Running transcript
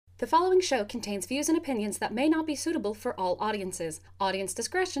The following show contains views and opinions that may not be suitable for all audiences. Audience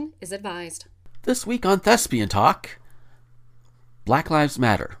discretion is advised. This week on Thespian Talk, Black Lives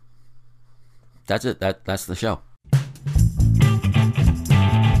Matter. That's it. That's the show.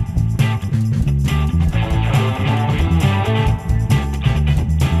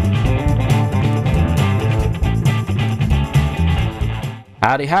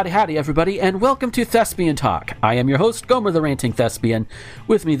 Howdy, everybody, and welcome to Thespian Talk. I am your host, Gomer the Ranting Thespian.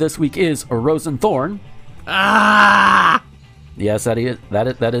 With me this week is Rosen Thorn. Ah! Yes, that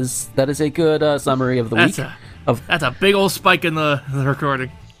is a good summary of the week. That's a big old spike in the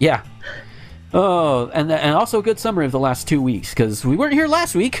recording. Yeah. Oh, and also a good summary of the last 2 weeks, because we weren't here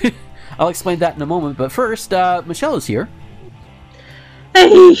last week. I'll explain that in a moment, but first, Michelle is here.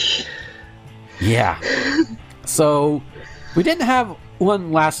 Hey! Yeah. So, we didn't have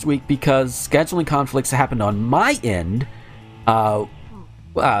one last week because scheduling conflicts happened on my end. For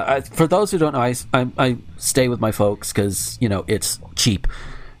those who don't know, I stay with my folks because, it's cheap.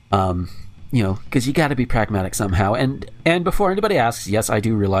 Because you got to be pragmatic somehow. And before anybody asks, yes, I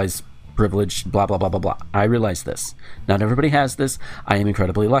do realize privilege, blah, blah, blah, blah, blah. I realize this. Not everybody has this. I am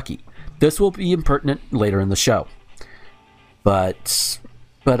incredibly lucky. This will be impertinent later in the show. But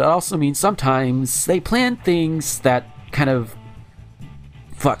it also means sometimes they plan things that kind of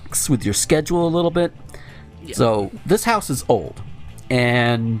fucks with your schedule a little bit. Yeah. So this house is old,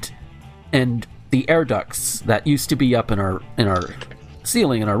 and the air ducts that used to be up in our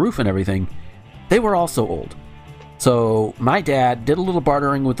ceiling and our roof and everything, they were also old. So my dad did a little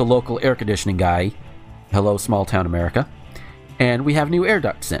bartering with the local air conditioning guy. Hello, small town America. And we have new air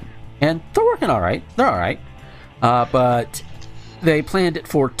ducts in, and they're working all right. They're all right, but they planned it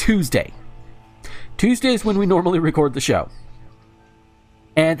for Tuesday. Tuesday is when we normally record the show.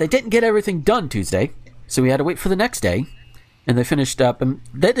 And they didn't get everything done Tuesday, so we had to wait for the next day. And they finished up, and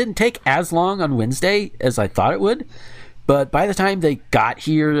that didn't take as long on Wednesday as I thought it would. But by the time they got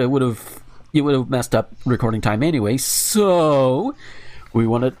here, it would have messed up recording time anyway. So we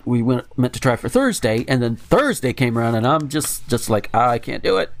meant to try for Thursday, and then Thursday came around, and I'm just like, I can't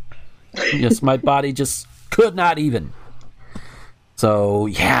do it. Just my body just could not even. So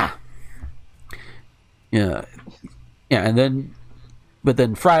yeah, and then. But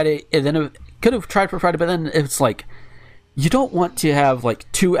then Friday, and then it could have tried for Friday, but then it's like, you don't want to have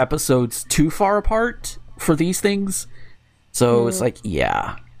like 2 episodes too far apart for these things. So it's like,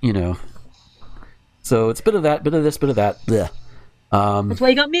 So it's a bit of that, bit of this, bit of that. Blech. That's why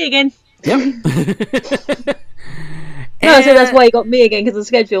you got me again. Yep. I said that's why you got me again, because of the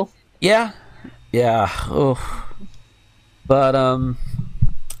schedule. Yeah. Oh. But,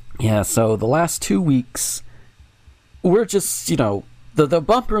 so the last 2 weeks, we're just, The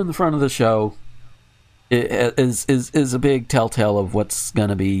bumper in the front of the show is a big telltale of what's going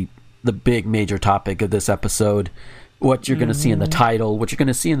to be the big major topic of this episode, what you're going to see in the title, what you're going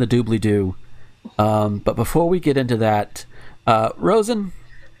to see in the doobly-doo. But before we get into that, Rosen,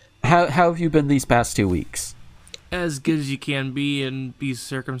 how have you been these past 2 weeks? As good as you can be in these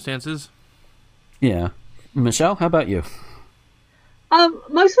circumstances. Yeah. Michelle, how about you?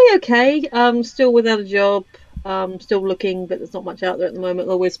 Mostly okay. Still without a job. Still looking, but there's not much out there at the moment.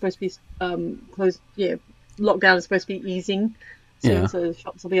 Although we're supposed to be closed. Yeah, lockdown is supposed to be easing soon, so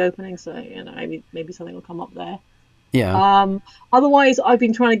shops will be opening. So maybe something will come up there. Yeah. Otherwise, I've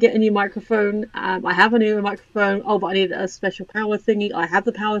been trying to get a new microphone. I have a new microphone. Oh, but I need a special power thingy. I have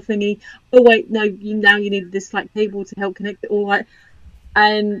the power thingy. Oh wait, no, you need this cable to help connect it all right.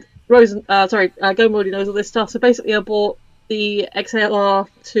 And Gomer already knows all this stuff. So basically, I bought the XLR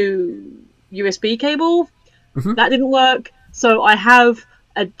to USB cable. Mm-hmm. That didn't work, so I have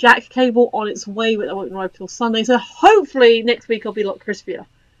a jack cable on its way, but that won't arrive till Sunday. So hopefully next week I'll be a lot crispier.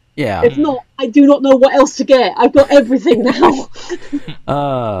 Yeah. If not, I do not know what else to get. I've got everything now.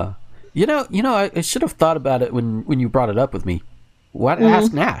 I should have thought about it when you brought it up with me. Why did I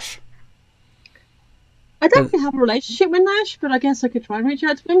ask Nash? I don't really have a relationship with Nash, but I guess I could try and reach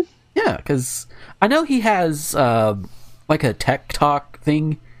out to him. Yeah, because I know he has like a tech talk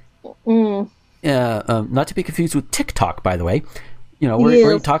thing. Not to be confused with TikTok, by the way.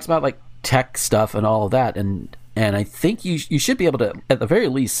 Where he talks about like tech stuff and all of that, and I think you should be able to, at the very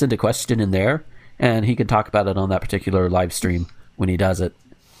least, send a question in there, and he can talk about it on that particular live stream when he does it.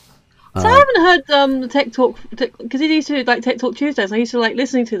 So I haven't heard the Tech Talk, because he used to Tech Talk Tuesdays. I used to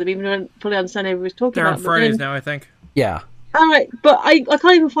listening to them, even though I don't fully understand everything he was talking about. They're on Fridays now, I think. Yeah. All right, but I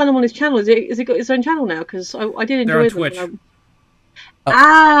can't even find him on his channel. Has he got his own channel now? Because I did enjoy them. They're on Twitch.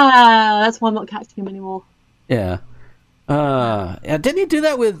 That's why I'm not catching him anymore. Yeah. Didn't he do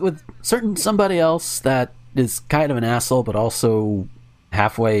that with somebody else that is kind of an asshole, but also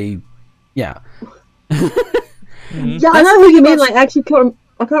halfway. Yeah. Yeah, I know who you mean. Like, actually,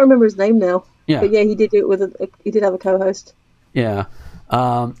 I can't remember his name now. Yeah. But yeah, he did do it with he did have a co-host. Yeah.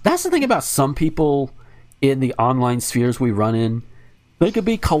 That's the thing about some people in the online spheres we run in. They could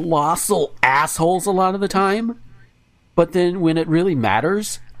be colossal assholes a lot of the time, but then when it really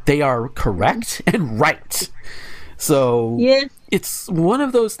matters, they are correct and right. So Yeah. it's one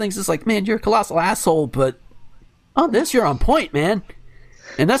of those things. It's like, man, you're a colossal asshole, but on this, you're on point, man.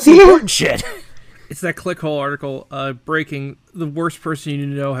 And that's the important shit. It's that clickhole article, breaking, the worst person you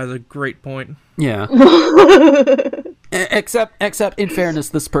know has a great point. Yeah. Except in fairness,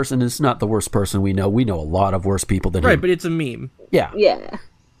 this person is not the worst person we know. We know a lot of worse people than him. Right, but it's a meme. Yeah. Yeah.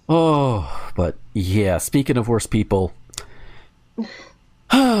 Oh, but yeah, speaking of worse people,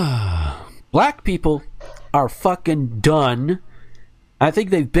 black people are fucking done. I think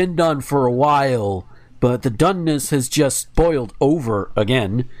they've been done for a while, but the doneness has just boiled over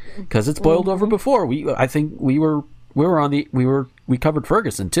again, because it's boiled over before. I think we covered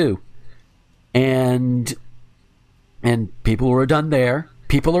Ferguson too, and people were done there.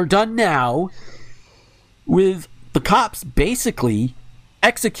 People are done now with the cops basically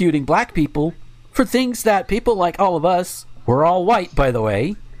executing black people for things that people like all of us, we're all white, by the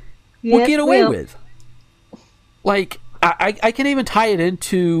way, will get away with. Like, I can even tie it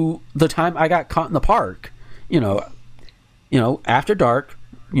into the time I got caught in the park. You know, after dark,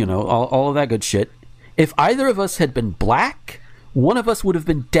 all of that good shit. If either of us had been black, one of us would have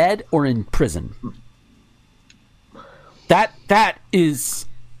been dead or in prison. That is,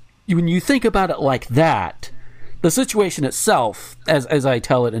 when you think about it like that, the situation itself, as I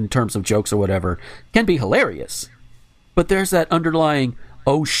tell it in terms of jokes or whatever, can be hilarious. But there's that underlying,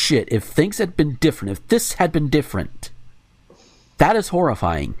 oh shit, if things had been different, if this had been different, that is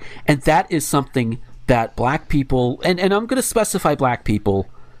horrifying. And that is something that black people, and I'm going to specify black people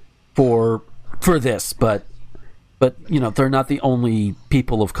for this, but they're not the only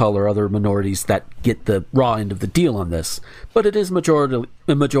people of color, other minorities that get the raw end of the deal on this. But it is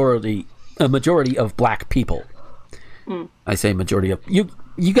a majority of black people. I say majority of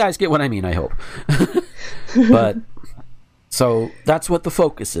you guys get what I mean, I hope. But so that's what the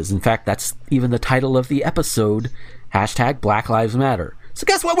focus is. In fact, that's even the title of the episode, #Black Lives Matter. So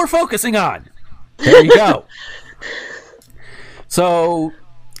guess what we're focusing on? There you go. So,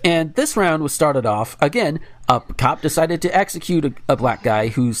 and this round was started off, again, a cop decided to execute a black guy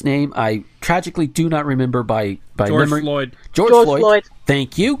whose name I tragically do not remember by George memory. Floyd. George Floyd.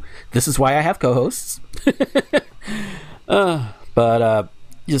 Thank you. This is why I have co-hosts. But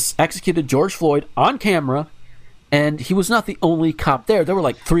just executed George Floyd on camera, and he was not the only cop there. There were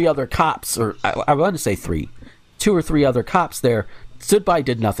like 3 other cops, or I want to say 3. 2 or 3 other cops there, stood by,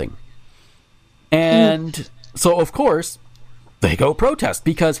 did nothing. And so, of course, they go protest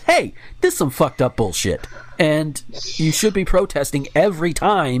because, hey, this is some fucked up bullshit. And you should be protesting every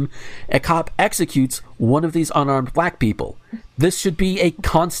time a cop executes one of these unarmed black people. This should be a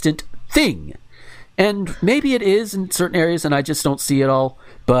constant thing. And maybe it is in certain areas, and I just don't see it all.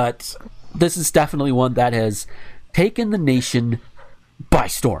 But this is definitely one that has taken the nation by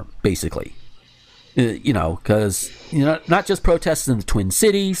storm, basically. Because, not just protests in the Twin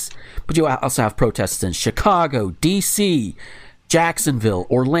Cities, but you also have protests in Chicago, D.C., Jacksonville,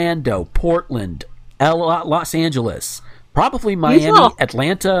 Orlando, Portland, Los Angeles, probably Miami,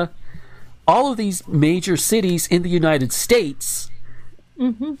 Atlanta, all of these major cities in the United States.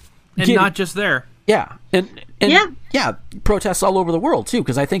 Mm-hmm. And not just there. Yeah. And protests all over the world, too,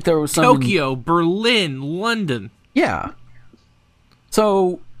 because I think there was some... Tokyo, Berlin, London. Yeah.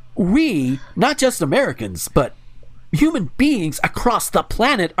 So we, not just Americans, but human beings across the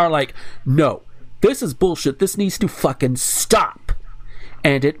planet are like, no, this is bullshit. This needs to fucking stop.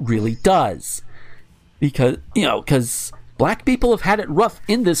 And it really does. Because black people have had it rough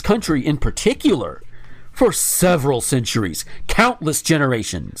in this country in particular for several centuries, countless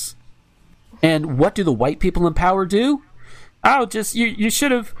generations. And what do the white people in power do? Oh, just you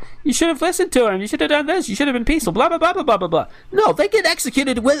should have listened to him. You should have done this. You should have been peaceful. Blah blah blah blah blah blah blah. No, they get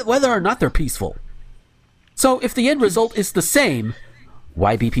executed whether or not they're peaceful. So if the end result is the same,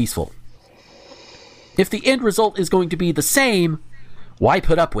 why be peaceful? If the end result is going to be the same, why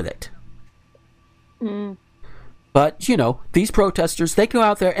put up with it? But these protesters, they go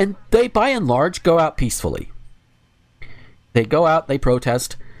out there and they, by and large, go out peacefully. They go out, they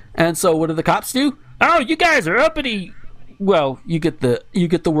protest, and so what do the cops do? Oh, you guys are uppity. Well, you get the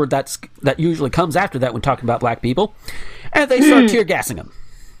word that usually comes after that when talking about black people, and they start tear gassing them.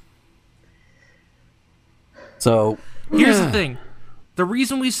 So here's the thing: the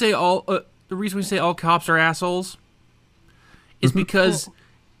reason we say all cops are assholes is because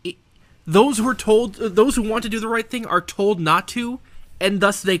those who want to do the right thing are told not to, and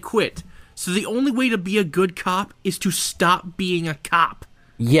thus they quit. So the only way to be a good cop is to stop being a cop.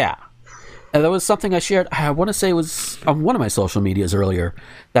 Yeah. And that was something I shared, I want to say it was on one of my social medias earlier,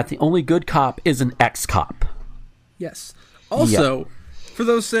 that the only good cop is an ex-cop. Yes. Also, for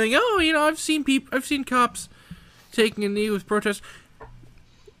those saying, I've seen cops taking a knee with protests,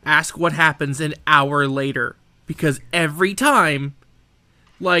 ask what happens an hour later. Because every time,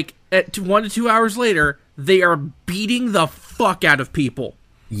 like, at 1 to 2 hours later, they are beating the fuck out of people.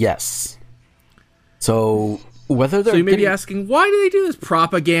 Yes. So, whether they're So you may be asking, why do they do this?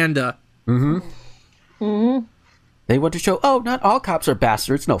 Propaganda. They want to show, not all cops are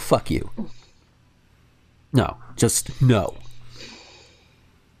bastards. No, fuck you. No, just no.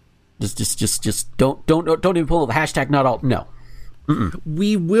 Just don't even pull the hashtag not all. No.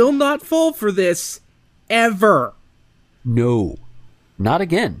 We will not fall for this ever. No. Not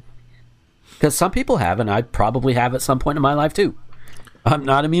again. Because some people have, and I probably have at some point in my life too. I'm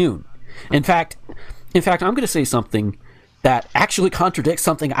not immune. In fact, I'm going to say something that actually contradicts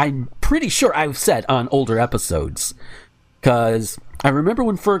something I'm pretty sure I've said on older episodes. Because I remember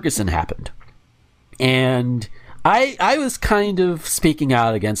when Ferguson happened. And I was kind of speaking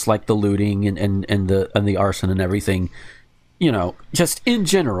out against like the looting and the arson and everything. You know, just in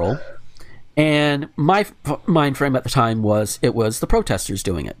general. And my mind frame at the time was it was the protesters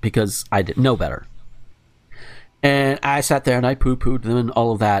doing it because I didn't know better. And I sat there and I poo-pooed them and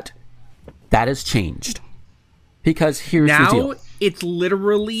all of that. That has changed. Because here's the deal. Now it's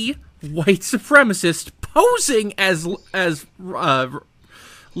literally white supremacists posing as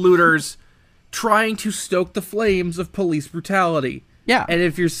looters trying to stoke the flames of police brutality. Yeah. And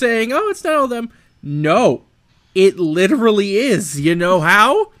if you're saying, it's not all them, no. It literally is. You know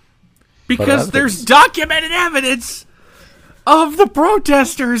how? Because there's documented evidence of the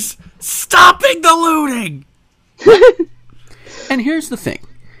protesters stopping the looting. And here's the thing.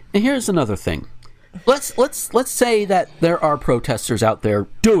 And here's another thing. Let's say that there are protesters out there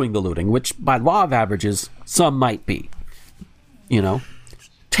doing the looting, which by law of averages, some might be. You know?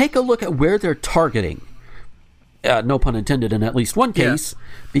 Take a look at where they're targeting. No pun intended in at least one case.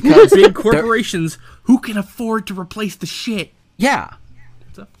 Because big corporations who can afford to replace the shit. Yeah.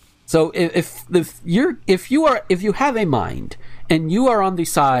 So if you have a mind and you are on the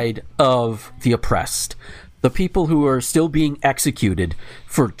side of the oppressed, the people who are still being executed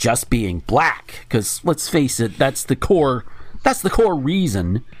for just being black, because let's face it, that's the core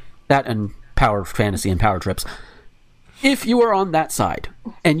reason, that and power fantasy and power trips. If you are on that side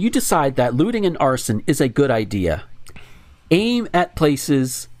and you decide that looting and arson is a good idea, aim at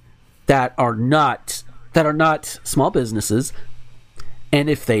places that are not small businesses. And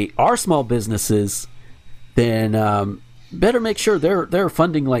if they are small businesses, then better make sure they're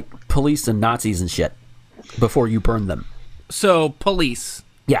funding like police and Nazis and shit before you burn them. So police,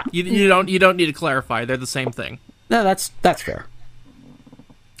 yeah, you don't need to clarify. They're the same thing. No, that's fair.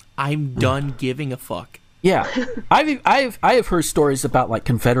 I'm done giving a fuck. Yeah, I have heard stories about like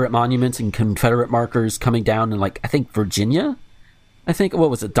Confederate monuments and Confederate markers coming down in like I think Virginia. I think what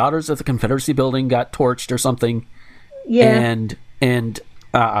was it? Daughters of the Confederacy building got torched or something. Yeah, and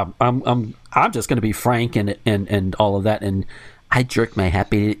I'm just going to be frank and all of that, and I jerked my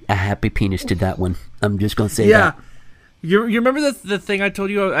happy penis to that one. I'm just going to say that. You remember the thing I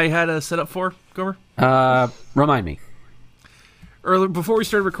told you I had a set up for, Gomer? Remind me. Earlier, before we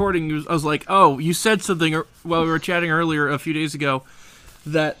started recording, I was like, you said something while we were chatting earlier a few days ago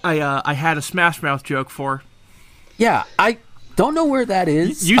that I had a Smash Mouth joke for. Yeah, I don't know where that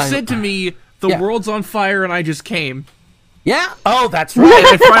is. You said to me, the world's on fire and I just came. Yeah. Oh, that's right. And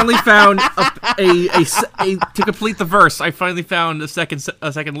I finally found to complete the verse. I finally found a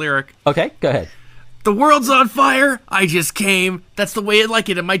second lyric. Okay, go ahead. The world's on fire. I just came. That's the way I like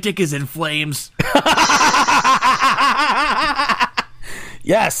it, and my dick is in flames.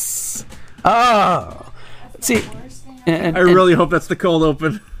 Yes. Oh, see, I really hope that's the cold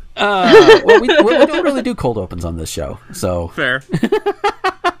open. Well, we don't really do cold opens on this show, so fair.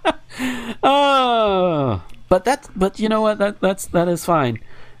 But you know what? That is fine.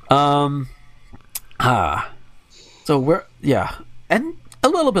 So and a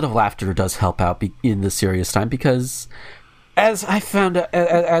little bit of laughter does help out in this serious time, because as I found,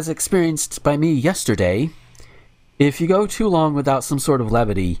 as experienced by me yesterday, if you go too long without some sort of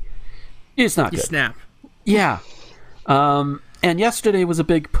levity, it's not good. You snap. Yeah. And yesterday was a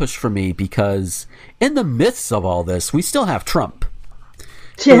big push for me because in the midst of all this, we still have Trump.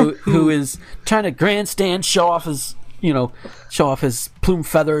 Who is trying to grandstand, show off his plume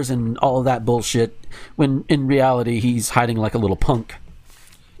feathers and all of that bullshit. when in reality he's hiding like a little punk.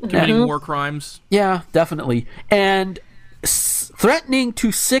 Committing war crimes. Yeah, definitely. And threatening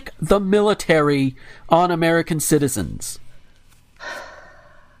to sick the military on American citizens.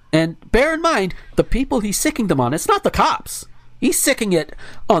 And bear in mind, the people he's sicking them on, it's not the cops. He's sicking it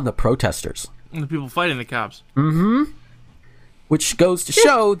on the protesters. And the people fighting the cops. Which goes to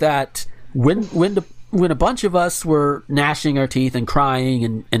show that when a bunch of us were gnashing our teeth and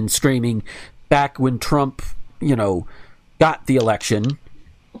crying and screaming back when Trump, got the election,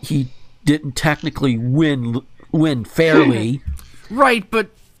 he didn't technically win fairly. Right, but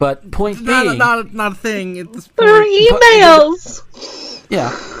point being, not a thing at this point. There are emails.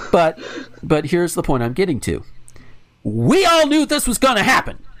 Yeah, but here's the point I'm getting to. We all knew this was going to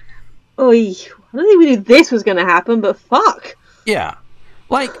happen. Oy, I don't think we knew this was going to happen, but fuck. Yeah,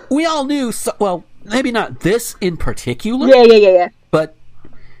 like we all knew. Well, maybe not this in particular. Yeah. But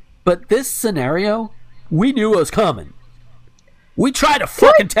this scenario, we knew it was coming. We tried to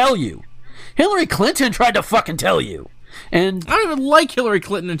fucking tell you. Hillary Clinton tried to fucking tell you. And I don't even like Hillary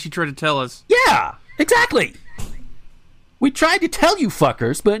Clinton, and she tried to tell us. Yeah, exactly. We tried to tell you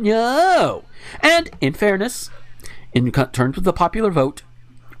fuckers, but no. And in fairness, in terms of the popular vote,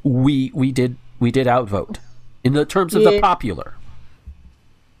 we did outvote in the terms of the popular.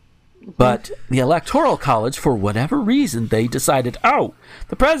 But the Electoral College, for whatever reason, they decided,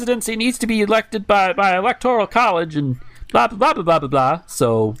 the presidency needs to be elected by Electoral College and blah, blah, blah, blah, blah, blah.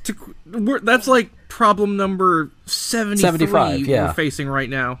 So that's like problem number 75 yeah. we're facing right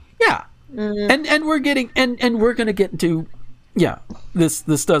now. Yeah. And we're getting and we're going to get into this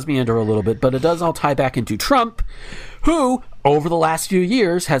does meander a little bit, but it does all tie back into Trump, who over the last few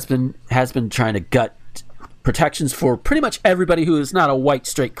years has been trying to gut protections for pretty much everybody who is not a white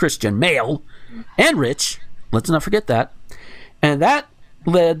straight Christian male and rich. Let's not forget that. And that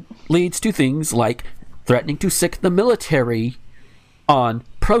leads to things like threatening to sick the military on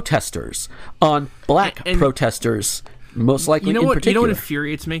protesters, on black protesters, most likely in particular. You know what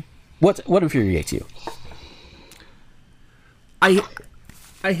infuriates me? What infuriates you? I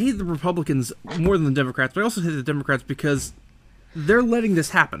hate the Republicans more than the Democrats, but I also hate the Democrats because they're letting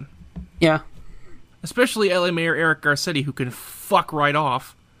this happen. Yeah. Especially LA Mayor Eric Garcetti, who can fuck right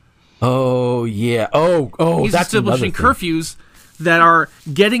off. Oh, yeah. Oh, He's that's establishing curfews that are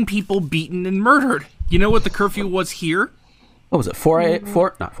getting people beaten and murdered. You know what the curfew was here? What was it? 4 p.m.?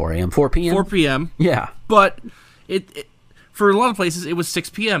 4 p.m.? 4 p.m. Yeah. But it for a lot of places, it was 6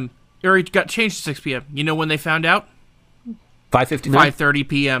 p.m. Or it got changed to 6 p.m. You know when they found out? 5:59? 5:30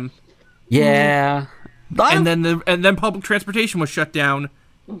 p.m. Yeah. And then public transportation was shut down,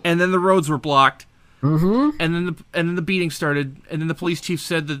 and then the roads were blocked. Mm-hmm. And then the beating started, and then the police chief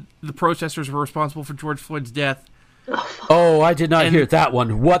said that the protesters were responsible for George Floyd's death. Oh, I did not hear that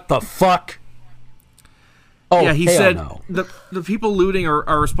one. What the fuck? Oh, yeah, he said the people looting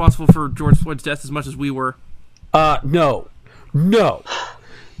are responsible for George Floyd's death as much as we were. No.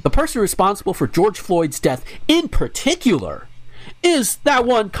 The person responsible for George Floyd's death, in particular, is that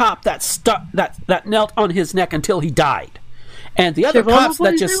one cop that knelt on his neck until he died, and the other cops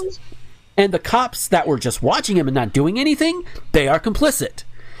that just. And the cops that were just watching him and not doing anything, they are complicit.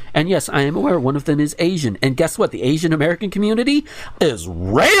 And yes, I am aware one of them is Asian. And guess what? The Asian American community is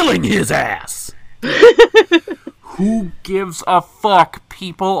railing his ass. Who gives a fuck?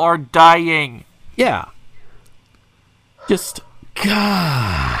 People are dying. Yeah. Just,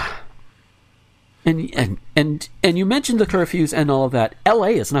 God. And you mentioned the curfews and all of that. LA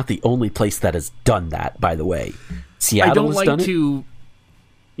is not the only place that has done that, by the way. Seattle has done it.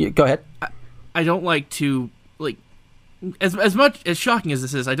 Go ahead. I don't like to, as much as shocking as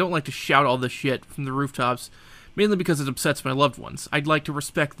this is, I don't like to shout all this shit from the rooftops, mainly because it upsets my loved ones. I'd like to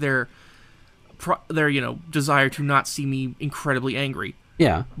respect their desire to not see me incredibly angry.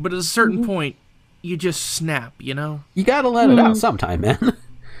 Yeah. But at a certain point, you just snap, You gotta let it out sometime, man.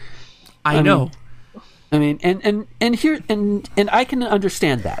 I know. I mean, and here, and I can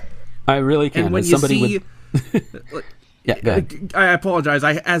understand that. I really can. And when as somebody you see... with... Yeah, go ahead. I apologize.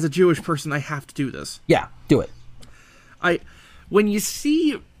 As a Jewish person, I have to do this. Yeah, do it. When you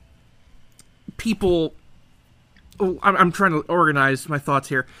see people, I'm trying to organize my thoughts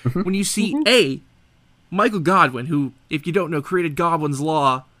here. Mm-hmm. When you see Michael Godwin, who, if you don't know, created Godwin's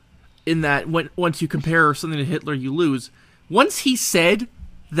Law, in that once you compare something to Hitler, you lose. Once he said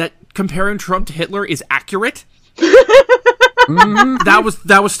that comparing Trump to Hitler is accurate, that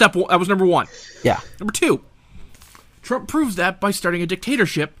was step one. That was number one. Yeah. Number two. Trump proves that by starting a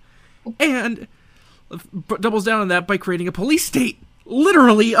dictatorship and doubles down on that by creating a police state.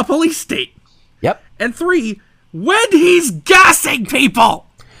 Literally a police state. Yep. And three, when he's gassing people.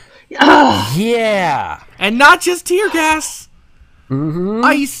 Yeah. And not just tear gas. Mm-hmm.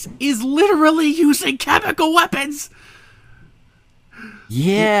 ICE is literally using chemical weapons.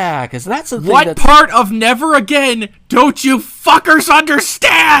 Yeah, because that's the thing. What part of Never Again don't you fuckers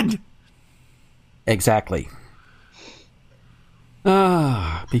understand? Exactly.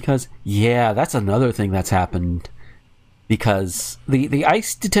 Because, yeah, that's another thing that's happened. Because the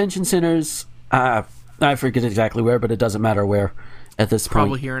ICE detention centers, I forget exactly where, but it doesn't matter where at this point.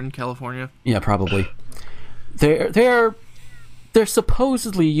 Probably here in California. Yeah, probably. They're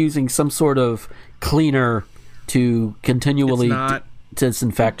supposedly using some sort of cleaner to continually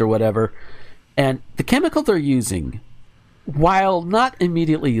disinfect or whatever. And the chemical they're using, while not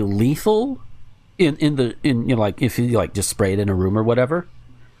immediately lethal like if you like just spray it in a room or whatever,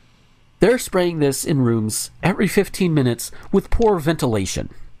 they're spraying this in rooms every 15 minutes with poor ventilation.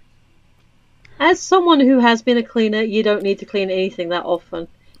 As someone who has been a cleaner, you don't need to clean anything that often.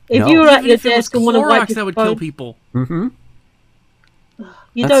 If No. you were at Even your if it was desk and want to wipe Clorox, your that would phone, kill people. Mm-hmm.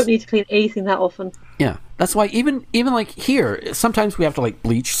 you don't need to clean anything that often. Yeah, that's why even like here, sometimes we have to like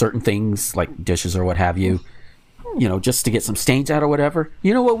bleach certain things, like dishes or what have you, just to get some stains out or whatever.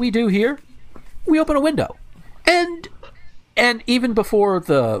 You know what we do here? We open a window, and even before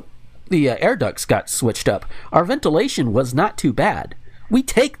the air ducts got switched up, our ventilation was not too bad. We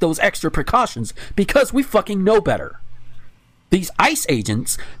take those extra precautions because we fucking know better. These ICE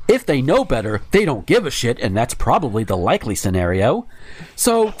agents, if they know better, they don't give a shit, and that's probably the likely scenario.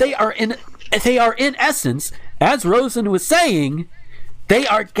 So they are in essence, as Rosen was saying, they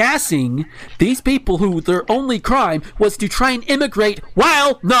are gassing these people who their only crime was to try and immigrate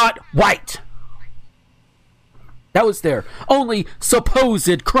while not white. That was their only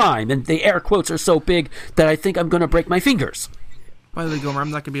supposed crime, and the air quotes are so big that I think I'm going to break my fingers. By the way, Gomer,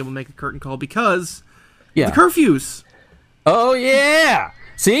 I'm not going to be able to make a curtain call because Yeah. the curfews. Oh, yeah!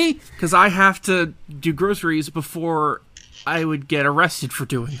 See? Because I have to do groceries before I would get arrested for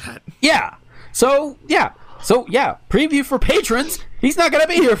doing that. Yeah. So, preview for patrons. He's not going to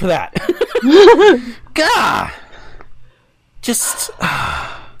be here for that. God. Just...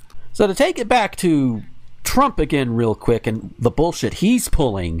 So to take it back to Trump again real quick and the bullshit he's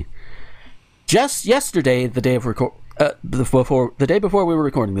pulling, just yesterday, the day before we were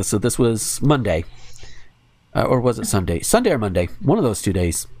recording this, so this was Monday, or was it Sunday? Sunday or Monday, one of those 2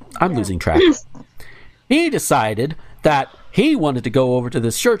 days. I'm losing track. He decided that he wanted to go over to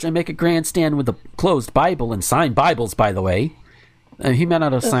this church and make a grandstand with a closed Bible and sign Bibles, by the way. He may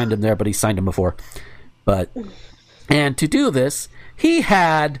not have signed them there, but he signed them before. And to do this, he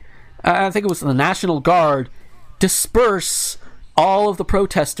had, I think it was the National Guard, disperse all of the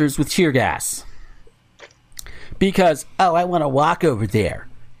protesters with tear gas. Because, I want to walk over there.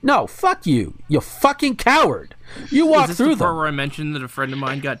 No, fuck you. You fucking coward. You walk through Is this the part them. where I mentioned that a friend of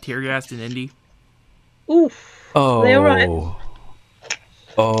mine got tear gassed in Indy? Oof. Oh. They're right.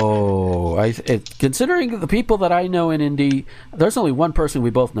 Oh. Considering the people that I know in Indy, there's only one person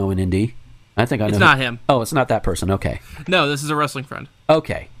we both know in Indy. I think I know. It's not him. Oh, it's not that person. Okay. No, this is a wrestling friend.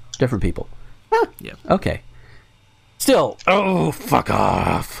 Okay. Different people. Huh. Yeah. Okay. Still. Oh, fuck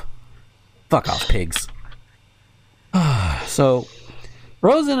off. Fuck off, pigs. So,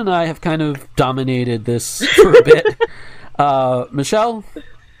 Rosen and I have kind of dominated this for a bit. Michelle,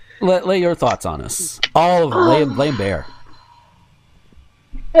 lay your thoughts on us. All of them. Lay them bare.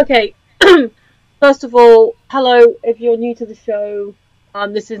 Okay. First of all, hello. If you're new to the show,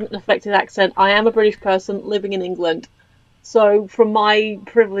 this isn't an affected accent. I am a British person living in England. So, from my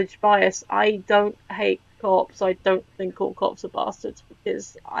privileged bias, I don't hate cops. I don't think all cops are bastards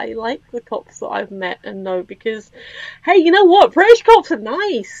because I like the cops that I've met and know because, hey, you know what? British cops are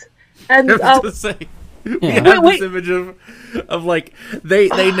nice. And I was going to say, we have this image of like, they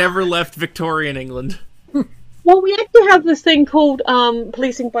never left Victorian England. Well, we actually have this thing called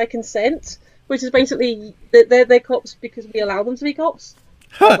policing by consent, which is basically they're cops because we allow them to be cops.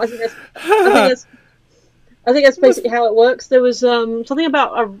 I think that's basically how it works. There was something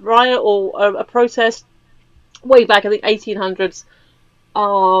about a riot or a protest way back, I think 1800s,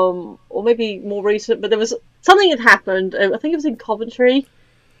 or maybe more recent. But there was something had happened. I think it was in Coventry,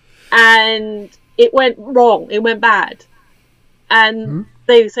 and it went wrong. It went bad, and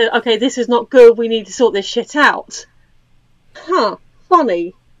they said, "Okay, this is not good. We need to sort this shit out." Huh?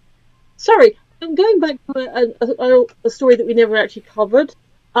 Funny. Sorry, I'm going back to a story that we never actually covered.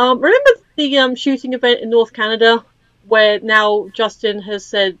 Remember the shooting event in North Canada, where now Justin has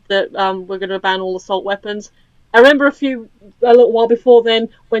said that we're going to ban all assault weapons? I remember a little while before then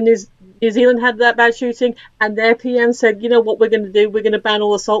when New Zealand had that bad shooting, and their PM said, "You know what we're going to do? We're going to ban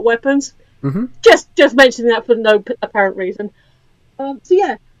all assault weapons." Mm-hmm. Just mentioning that for no apparent reason. So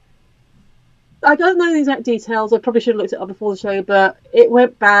yeah, I don't know the exact details. I probably should have looked it up before the show, but it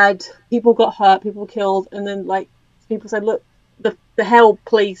went bad. People got hurt. People were killed, and then like people said, "Look, the hell,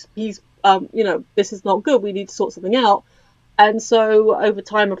 please, he's this is not good. We need to sort something out." And so over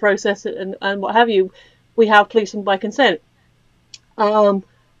time, a process and what have you, we have policing by consent.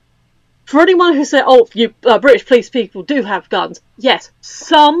 For anyone who said, "Oh, you British police people do have guns," yes,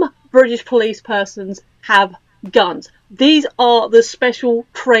 some British police persons have guns. These are the special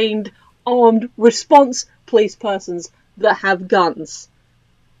trained armed response police persons that have guns.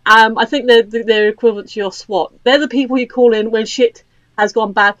 I think they're equivalent to your SWAT. They're the people you call in when shit has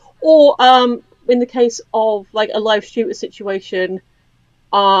gone bad, or in the case of like a live shooter situation,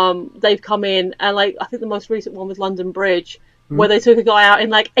 they've come in and like I think the most recent one was London Bridge, where they took a guy out in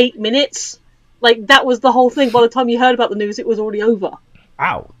like 8 minutes. Like that was the whole thing. By the time you heard about the news, it was already over.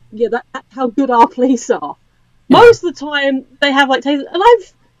 Ow. Yeah, that's how good our police are. Most of the time, they have like tasers. And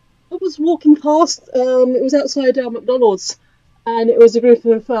I was walking past. It was outside McDonald's, and it was a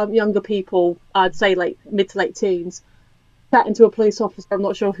group of younger people. I'd say like mid to late teens, chatting to a police officer. I'm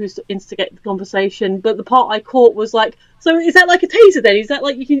not sure who's to instigate the conversation, but the part I caught was like, "So is that like a taser then? Is that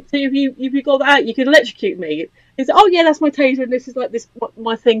like you can if you got that out, you can electrocute me?" He said, "Oh yeah, that's my taser, and this is like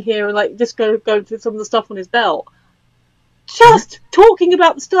my thing here, and like just go through some of the stuff on his belt." Just talking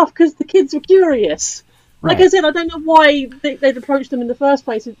about the stuff because the kids were curious. Like I said, I don't know why they'd approached them in the first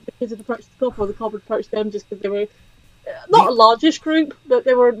place. If the kids had approached the cop, or the cop had approached them just because they were not a largish group, but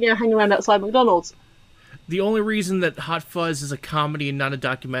they were hanging around outside McDonald's. The only reason that Hot Fuzz is a comedy and not a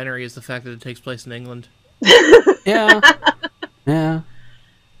documentary is the fact that it takes place in England. Yeah. Yeah.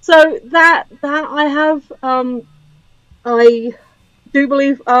 So that I have, I do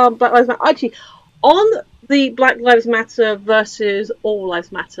believe Black Lives Matter. Actually, on the Black Lives Matter versus All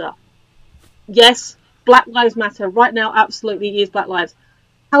Lives Matter, yes, Black Lives Matter right now absolutely is Black Lives.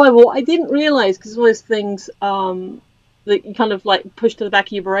 However, what I didn't realise, because it's one of those things that you kind of like push to the back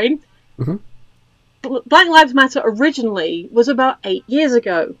of your brain. Mm-hmm. Black Lives Matter originally was about 8 years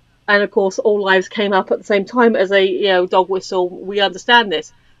ago, and of course, All Lives came up at the same time as a dog whistle. We understand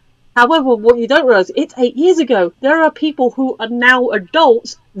this. However, what you don't realise, it's 8 years ago. There are people who are now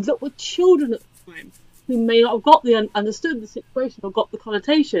adults that were children at the time, who may not have understood the situation or got the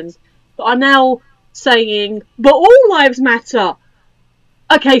connotations, but are now saying, "But all lives matter."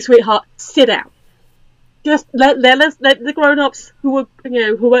 Okay, sweetheart, sit down. Just let the grown-ups who were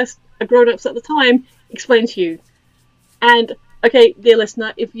grown-ups at the time explain to you. And okay, dear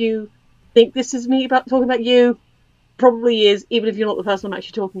listener, if you think this is me talking about you, probably is, even if you're not the person I'm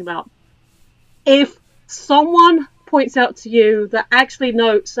actually talking about. If someone points out to you that actually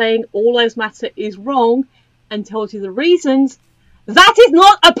saying all lives matter is wrong and tells you the reasons, that is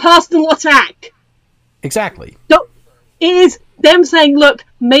not a personal attack. Exactly. So it is them saying, "Look,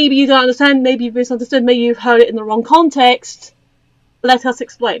 maybe you don't understand, maybe you've misunderstood, maybe you've heard it in the wrong context. Let us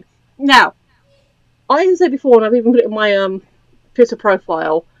explain." Now, I can say before, and I've even put it in my Twitter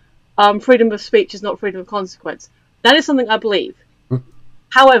profile, freedom of speech is not freedom of consequence. That is something I believe.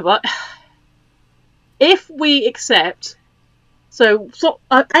 However, if we accept, say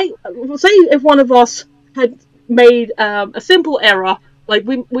if one of us had made a simple error, like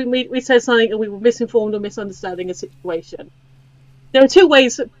we said something and we were misinformed or misunderstanding a situation. There are two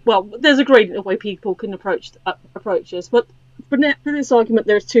ways. Well, there's a gradient of way people can approach us, but for this argument,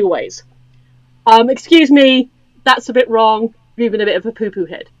 there's two ways. Excuse me, that's a bit wrong. You've been a bit of a poo-poo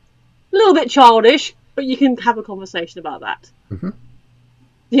head. A little bit childish, but you can have a conversation about that. Mm-hmm.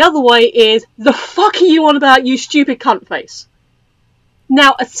 The other way is, "The fuck are you on about, you stupid cunt face?"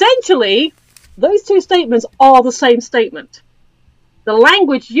 Now, essentially, those two statements are the same statement. The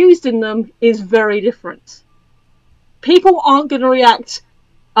language used in them is very different. People aren't going to react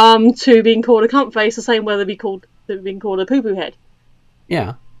to being called a cunt face the same way they'd be being called a poo-poo head.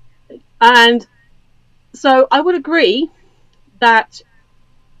 Yeah. And so I would agree that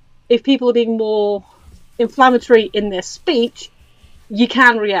if people are being more inflammatory in their speech, you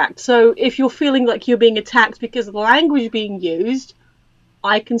can react. So if you're feeling like you're being attacked because of the language being used,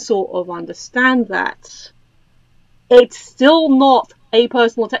 I can sort of understand that. It's still not a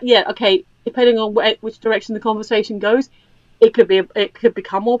personal attack. Yeah, okay, depending on which direction the conversation goes, it could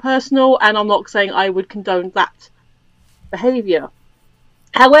become more personal, and I'm not saying I would condone that behaviour.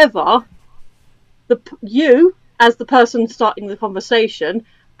 However, you, as the person starting the conversation,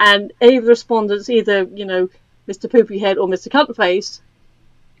 and any of the respondents, either, Mr. Poopy Head or Mr. Cuntface,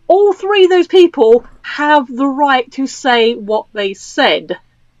 all three of those people have the right to say what they said.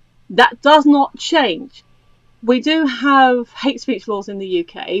 That does not change. We do have hate speech laws in the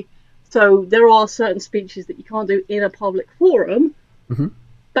UK, so there are certain speeches that you can't do in a public forum. Mm-hmm.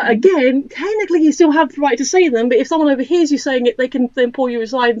 But again, technically you still have the right to say them, but if someone overhears you saying it, they can then pull you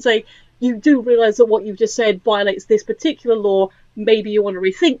aside and say, you do realise that what you've just said violates this particular law, maybe you want to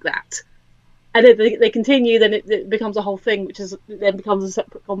rethink that. And if they continue, then it becomes a whole thing, which then becomes a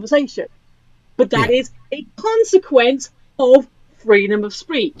separate conversation. But that is a consequence of freedom of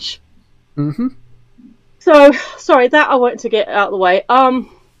speech. Mm-hmm. So, sorry, that I wanted to get out of the way.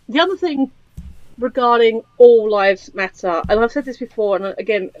 The other thing regarding all lives matter, and I've said this before, and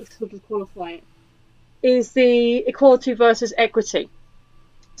again, sort of qualify it, is the equality versus equity.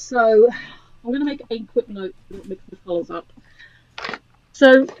 So, I'm going to make a quick note to not mix the colours up.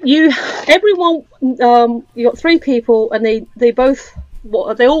 So, everyone, you got 3 people, and they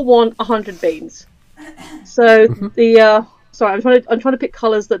all want 100 beans. So sorry, I'm trying to pick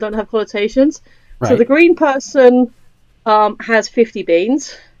colours that don't have connotations. Right. So the green person has 50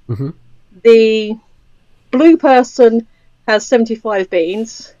 beans. Mm-hmm. The blue person has 75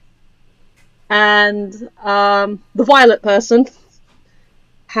 beans, and the violet person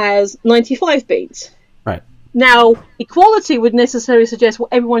has 95 beans. Right. Now, equality would necessarily suggest, well,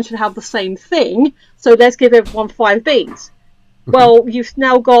 everyone should have the same thing, so let's give everyone 5 beans. Mm-hmm. Well, you've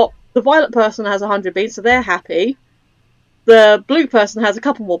now got the violet person has 100 beans, so they're happy. The blue person has a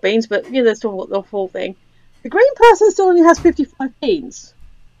couple more beans, but they're still got the full thing. The green person still only has 55 beans.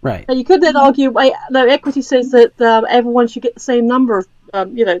 Right. And you could then argue, no, equity says that everyone should get the same number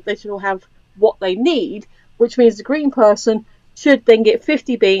of, they should all have what they need, which means the green person should then get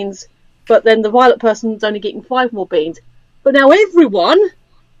 50 beans, but then the violet person's only getting 5 more beans. But now everyone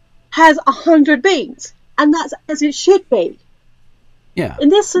has 100 beans, and that's as it should be. Yeah. In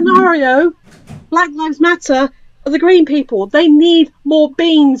this scenario, Black Lives Matter are the green people. They need more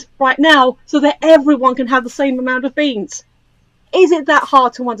beans right now so that everyone can have the same amount of beans. Is it that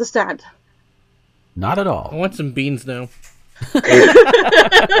hard to understand? Not at all. I want some beans now.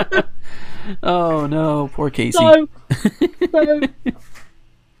 Oh no, poor Casey. So,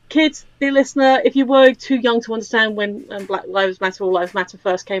 kids, dear listener, if you were too young to understand when Black Lives Matter, All Lives Matter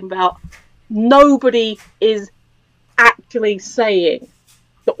first came about, nobody is actually saying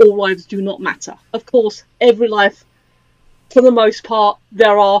that all lives do not matter. Of course, every life, for the most part,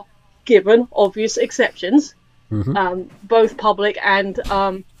 there are given obvious exceptions, both public and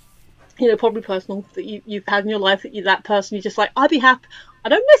probably personal, that you've had in your life, that person you're just like, I'd be happy. I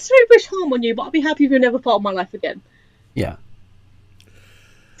don't necessarily wish harm on you, but I'd be happy if you're never part of my life again. Yeah.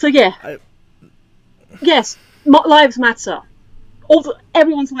 So yeah, yes, lives matter.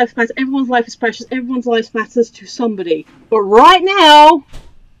 Everyone's life matters. Everyone's life is precious. Everyone's life matters to somebody. But right now,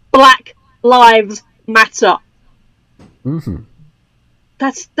 Black Lives Matter. Mm-hmm.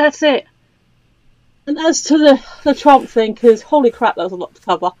 That's it. And as to the Trump thing, because holy crap, that was a lot to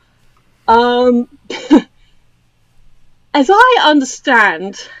cover. As I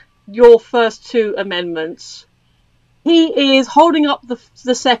understand your first 2 amendments, he is holding up the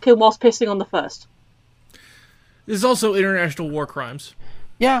second whilst pissing on the first. There's also international war crimes.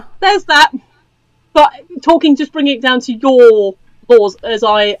 Yeah. There's that. But just bringing it down to your laws, as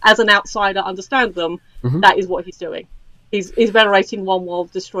an outsider understand them, that is what he's doing. He's venerating one while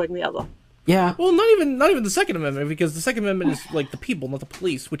destroying the other. Yeah. Well, not even the Second Amendment, because the Second Amendment is like the people, not the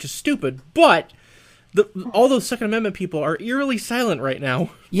police, which is stupid. But all those Second Amendment people are eerily silent right now.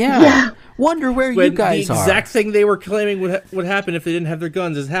 Yeah. Wonder where you guys are. The exact thing they were claiming would happen if they didn't have their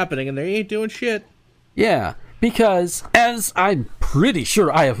guns is happening, and they ain't doing shit. Yeah. Because, as I'm pretty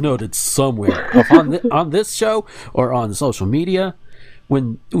sure I have noted somewhere on this show or on social media,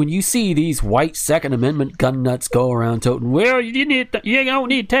 when you see these white Second Amendment gun nuts go around toting, well, you don't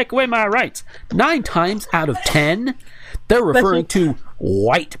need to take away my rights. 9 times out of 10, they're referring to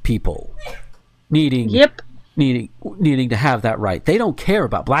white people needing to have that right. They don't care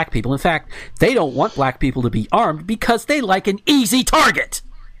about black people. In fact, they don't want black people to be armed because they like an easy target.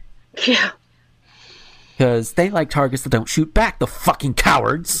 Yeah. Because they like targets that don't shoot back, the fucking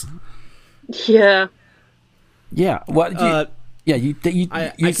cowards. Yeah. Yeah. What? I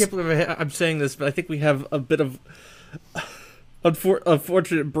can't believe I'm saying this, but I think we have a bit of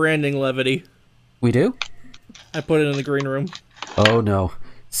unfortunate branding levity. We do? I put it in the green room. Oh, no.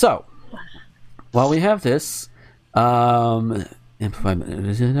 So, while we have this, Wake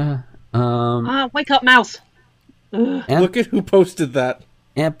up, mouse. Look at who posted that.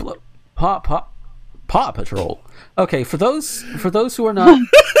 Paw Patrol. Okay, for those who are not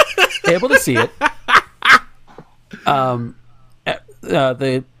able to see it,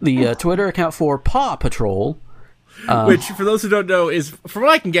 the Twitter account for Paw Patrol, which for those who don't know is, from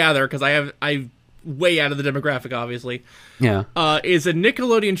what I can gather, because I'm way out of the demographic, obviously. Yeah. Is a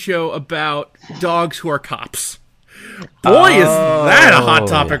Nickelodeon show about dogs who are cops. Boy, is that a hot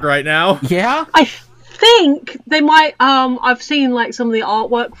topic right now. Yeah? I think they might. I've seen like some of the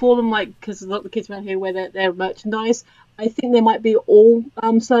artwork for them, like because a lot of the kids around here wear their merchandise. I think they might be all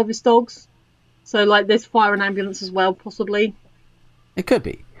service dogs. So like there's fire and ambulance as well, possibly. It could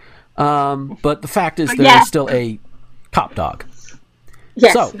be. But the fact is, there Yeah. is still a cop dog.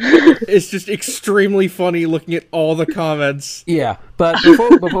 Yes. So, It's just extremely funny looking at all the comments. yeah. But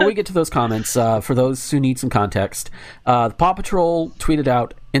before we get to those comments, for those who need some context, the Paw Patrol tweeted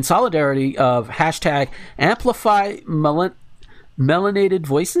out, in solidarity of hashtag amplify melanated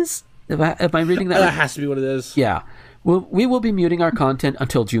voices? Am I reading that? That has to be what it is. Yeah. We will be muting our content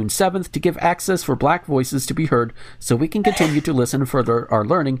until June 7th to give access for black voices to be heard so we can continue to listen and further our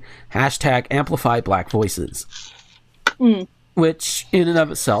learning. Hashtag amplify black voices. Which, in and of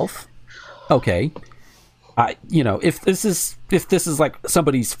itself, okay. If this is like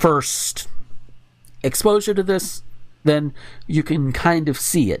somebody's first exposure to this, then you can kind of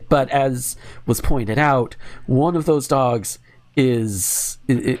see it. But as was pointed out, one of those dogs is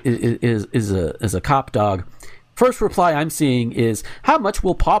a cop dog. First reply I'm seeing is, how much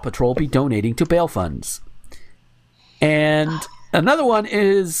will Paw Patrol be donating to bail funds? And another one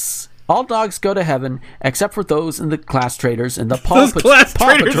is, all dogs go to heaven except for those in the class traders in the Paw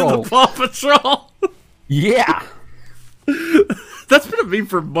Patrol. The Paw Patrol. Yeah. That's been a meme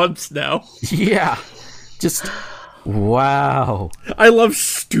for months now. Yeah. Just, wow. I love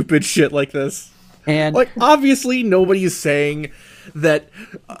stupid shit like this. And Like, obviously, nobody is saying that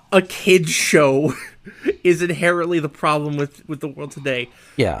a kid's show is inherently the problem with the world today.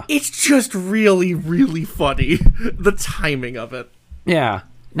 yeah. It's just really, really funny. The timing of it. Yeah.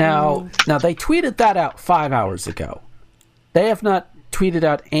 Now they tweeted that out 5 hours ago. They have not tweeted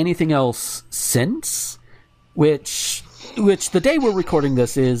out anything else since, which the day we're recording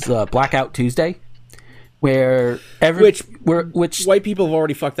this is Blackout Tuesday, where which White people have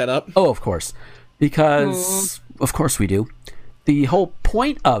already fucked that up. oh, of course, because of course we do. The whole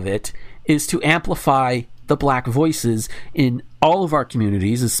point of it is to amplify the black voices in all of our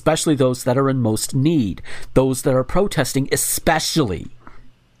communities, especially those that are in most need, those that are protesting especially.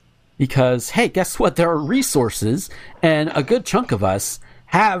 Because, hey, guess what? There are resources, and a good chunk of us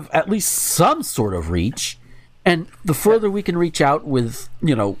have at least some sort of reach. And the further we can reach out with,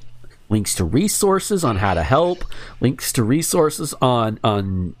 links to resources on how to help, links to resources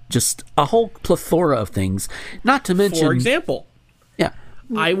on just a whole plethora of things, not to mention... For example, Yeah.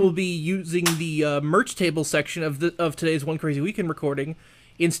 I will be using the merch table section of today's One Crazy Weekend recording.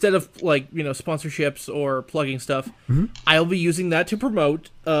 Instead of sponsorships or plugging stuff, I'll be using that to promote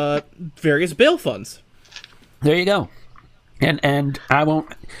various bail funds. There you go. And I won't.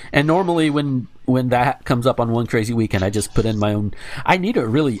 And normally when that comes up on One Crazy Weekend, I just put in my own. I need to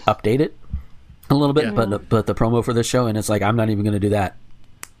really update it a little bit, but the promo for this show, and it's like I'm not even going to do that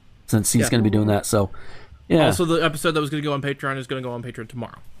since he's going to be doing that. So yeah. Also, the episode that was going to go on Patreon is going to go on Patreon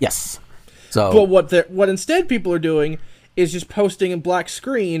tomorrow. Yes. So. But what instead people are doing is just posting a black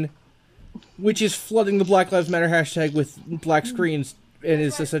screen, which is flooding the Black Lives Matter hashtag with black screens, and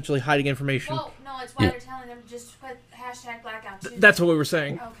is essentially hiding information. Well, no, it's why they're telling them just put hashtag blackout Tuesday. That's what we were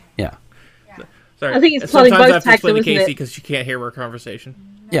saying. Okay. Yeah. Sorry. I think it's flooding Sometimes I both have to explain tags, to isn't Casey it? because she can't hear our conversation.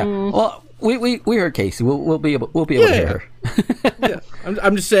 Yeah. Well, we heard Casey. We'll be able to hear her. Yeah.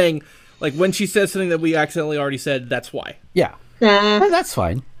 I'm just saying, like, when she says something that we accidentally already said, that's why. Yeah. Nah. That's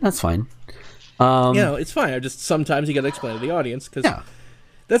fine. That's fine. It's fine. I just sometimes you got to explain to the audience because Yeah.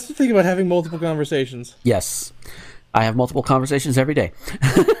 that's the thing about having multiple conversations. Yes. I have multiple conversations every day.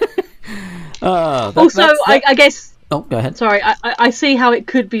 Also, I guess. Oh, go ahead. Sorry, I see how it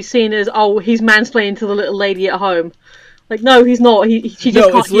could be seen as, oh, he's mansplaining to the little lady at home. Like, no, he's not. She just No,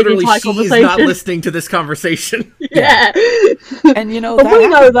 can't it's hear the literally entire she is conversation. not listening to this conversation. Yeah. And But that we know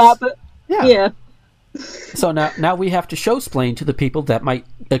happens. that, but Yeah. yeah. So now we have to show-splain to the people that might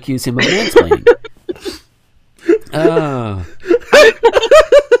accuse him of mansplaining.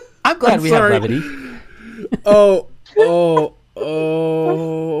 I'm glad we have sorry. levity. Oh.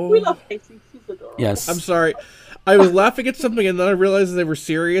 We love Casey. She's adorable. Yes. I'm sorry. I was laughing at something and then I realized they were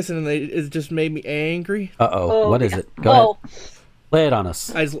serious and it just made me angry. Uh-oh. What is yeah. it? Go Oh, ahead. Lay it on us.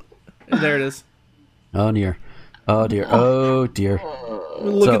 There it is. Oh, dear. Oh, dear. Oh, dear.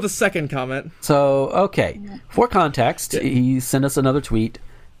 Look So- at the second comment. So, okay. For context, he sent us another tweet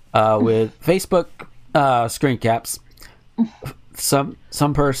with Facebook screen caps. Some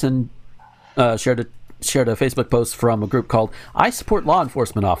person shared a Facebook post from a group called I Support Law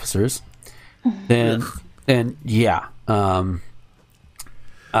Enforcement Officers. Then yeah.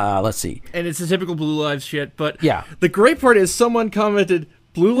 Let's see. And it's a typical Blue Lives shit, but Yeah. the great part is someone commented,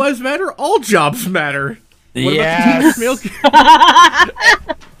 Blue Lives Matter? All jobs matter. What Yes. about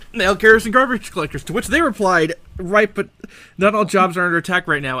the mail carriers and garbage collectors? To which they replied, right, but not all jobs are under attack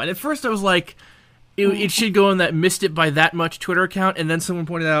right now. And at first I was like, it should go on that missed it by that much Twitter account. And then someone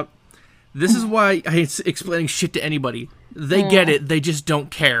pointed out, this is why I hate explaining shit to anybody. They get it. They just don't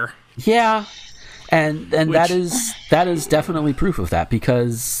care. Yeah, and that is definitely proof of that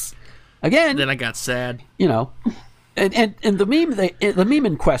because, again, Then I got sad. you know, and the meme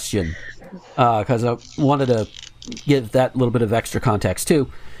in question, because I wanted to give that little bit of extra context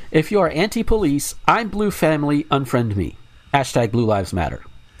too. If you are anti-police, I'm blue family, unfriend me. # Blue Lives Matter.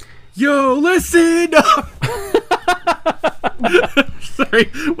 Yo, listen! Sorry,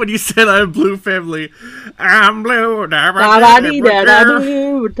 when you said I'm blue family, I'm blue.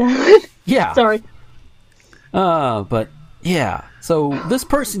 Yeah. Sorry. But yeah. So this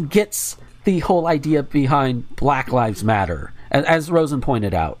person gets the whole idea behind Black Lives Matter, as Rosen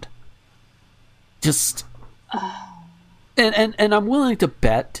pointed out. Just, and I'm willing to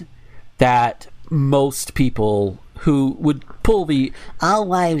bet that most people who would pull the All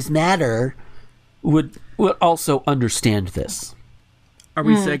Lives Matter would also understand this. Are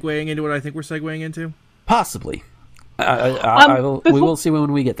we segueing into what I think we're segueing into? Possibly. We Before- will see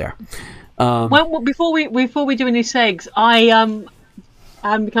when we get there. Before we do any segs,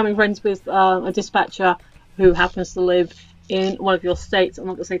 I'm becoming friends with a dispatcher who happens to live in one of your states. I'm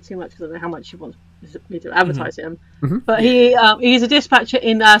not going to say too much because I don't know how much he wants me to advertise him. But he's a dispatcher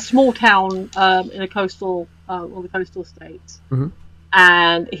in a small town in a coastal on the coastal states.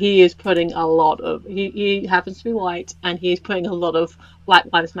 And he is putting a lot of he happens to be white, and he is putting a lot of Black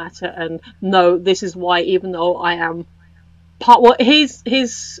Lives Matter. And no, this is why, even though I am part, well, his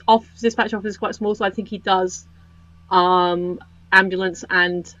dispatch office is quite small, so I think he does ambulance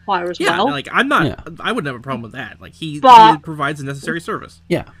and fire as Yeah, well. like I'm not. Yeah. I wouldn't have a problem with that. Like he provides the necessary service.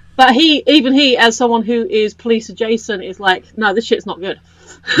 Yeah. But he, as someone who is police adjacent, is like, no, this shit's not good.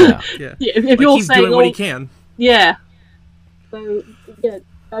 Yeah. Yeah, If like you're he's saying doing what he can. yeah. So yeah,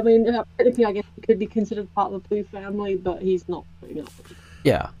 I mean, technically, I guess he could be considered part of the Blue family, but he's not.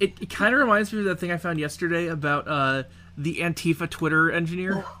 Yeah. It kind of reminds me of that thing I found yesterday about the Antifa Twitter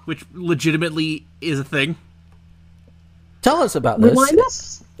engineer, which legitimately is a thing. Tell us about this. Remind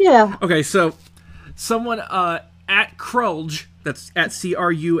us? Yeah. Okay, so someone at Krulge, that's at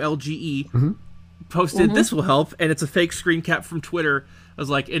CRULGE, posted this will help, and it's a fake screen cap from Twitter. I was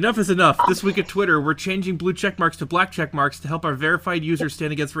like, enough is enough. This week at Twitter, we're changing blue check marks to black check marks to help our verified users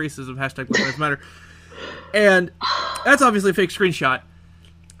stand against racism. # Black Lives Matter. And that's obviously a fake screenshot.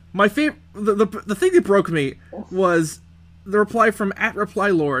 My favorite, the thing that broke me was the reply from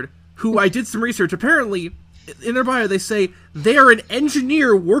 @ReplyLord, who I did some research. Apparently, in their bio, they say they are an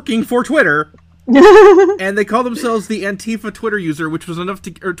engineer working for Twitter. And they call themselves the Antifa Twitter user, which was enough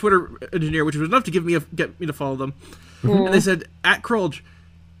to, or Twitter engineer, which was enough to get me to follow them. And they said, at Krulge,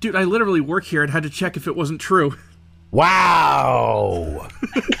 dude, I literally work here and had to check if it wasn't true. Wow.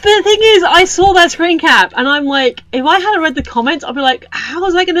 The thing is, I saw that screen cap, and I'm like, if I hadn't read the comments, I'd be like, how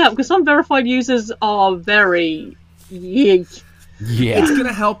is that going to help? Because some verified users are very yeet. Yeah. It's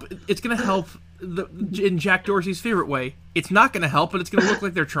gonna help. It's gonna help in Jack Dorsey's favorite way. It's not gonna help, but it's gonna look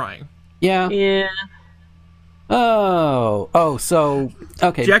like they're trying. Yeah. Yeah. Oh, so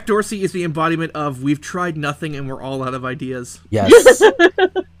okay. Jack Dorsey is the embodiment of we've tried nothing and we're all out of ideas. Yes.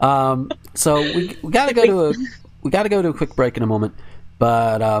 So we gotta go to a quick break in a moment.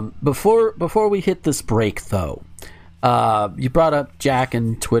 But before we hit this break, though, you brought up Jack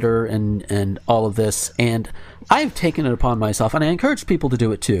and Twitter and all of this, and I've taken it upon myself, and I encourage people to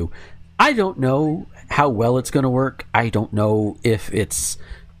do it too. I don't know how well it's going to work. I don't know if it's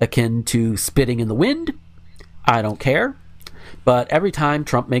akin to spitting in the wind. I don't care. But every time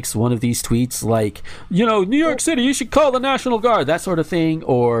Trump makes one of these tweets like, New York City, you should call the National Guard, that sort of thing,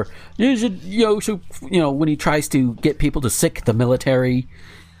 or you should, when he tries to get people to sick the military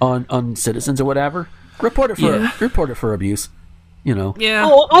on citizens or whatever, report it for abuse. Yeah.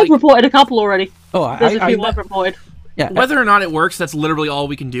 Oh, I've reported a couple already. Oh, There's a few I've reported. Yeah. Whether or not it works, that's literally all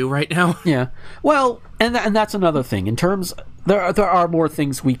we can do right now. Yeah. Well, and that's another thing. In terms, there are more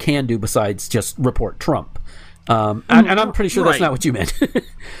things we can do besides just report Trump. And I'm pretty sure that's Right. not what you meant.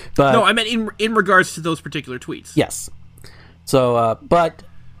 But No, I meant in regards to those particular tweets. yes. So,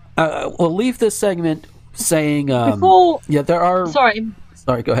 we'll leave this segment saying, Before, yeah, there are. sorry,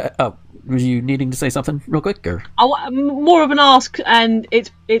 Sorry, go ahead. Oh, were you needing to say something real quick, or? more of an ask, and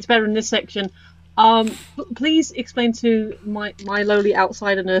it's better in this section. Please explain to my lowly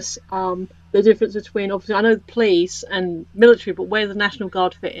outsiderness the difference between, obviously, I know police and military, but where does the National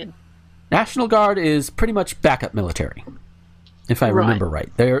Guard fit in? National Guard is pretty much backup military, if I remember right.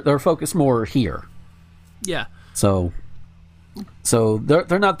 They're focused more here. Yeah. So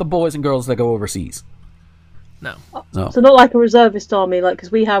they're not the boys and girls that go overseas. No. No. So not like a reservist army, like,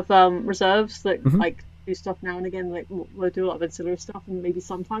 because we have reserves that Mhm. like do stuff now and again, like we'll do a lot of ancillary stuff and maybe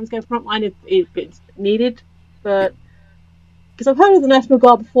sometimes go frontline if it's needed. But because I've heard of the National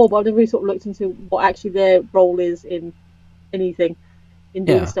Guard before, but I've never really sort of looked into what actually their role is in anything, in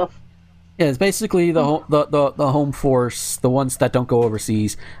doing Yeah. stuff. Yeah, it's basically the home force, the ones that don't go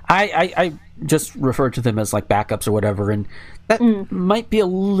overseas. I just refer to them as like backups or whatever, and that might be a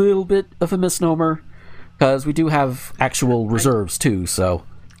little bit of a misnomer because we do have actual reserves too. So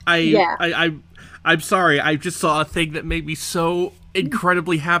I'm sorry. I just saw a thing that made me so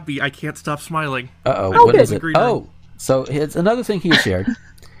incredibly happy. I can't stop smiling. what good. is it? Oh, so it's another thing he shared.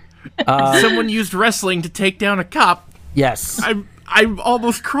 Someone used wrestling to take down a cop. Yes, I'm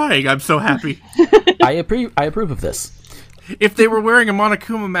almost crying. I'm so happy. I approve of this. If they were wearing a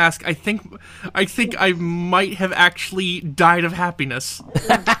Monokuma mask, I think I might have actually died of happiness.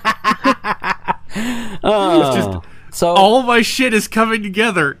 So All my shit is coming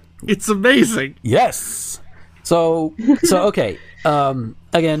together. It's amazing. yes. So okay.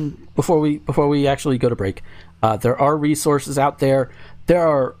 Again, before we actually go to break, there are resources out there. There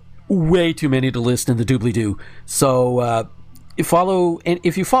are way too many to list in the doobly-doo. So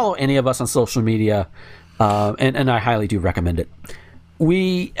if you follow any of us on social media, and I highly do recommend it.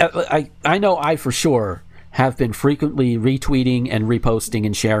 I know I for sure have been frequently retweeting and reposting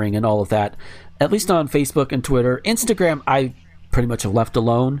and sharing and all of that, at least on Facebook and Twitter. Instagram, I pretty much have left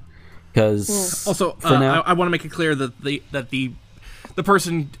alone because Also, for now, I want to make it clear that the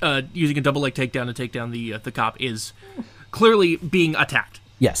person using a double leg takedown to take down the cop is clearly being attacked.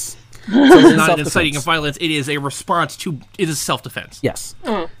 yes, So it's not an self-defense. inciting of violence. It is a response to. It is self-defense. yes.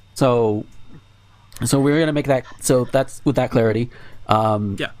 So we're gonna make that. So that's with that clarity.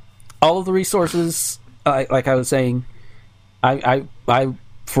 Yeah. All of the resources, like I was saying, I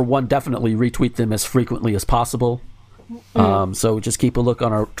for one definitely retweet them as frequently as possible. So just keep a look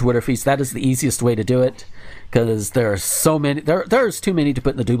on our Twitter feeds. That is the easiest way to do it because there are so many. There's too many to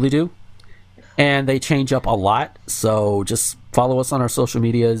put in the doobly-doo, and they change up a lot. So just follow us on our social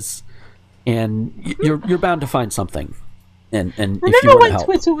medias, and you're bound to find something. And if you Remember want to when help,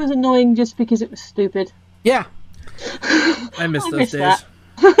 Twitter was annoying just because it was stupid? yeah, I miss those miss days. that.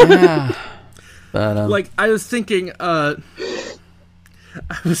 yeah. But Like I was thinking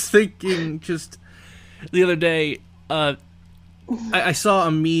just the other day, I saw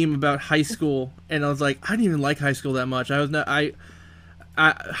a meme about high school and I was like, I didn't even like high school that much. High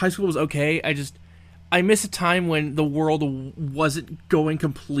school was okay. I miss a time when the world wasn't going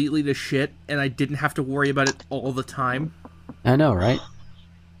completely to shit and I didn't have to worry about it all the time. I know, right?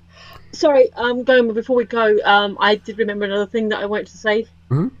 Sorry, going before we go. I did remember another thing that I wanted to say.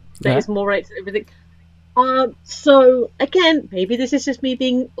 Mm-hmm. That is more related to everything. So again, maybe this is just me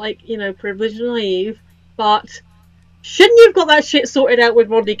being like, privileged and naive, but shouldn't you have got that shit sorted out with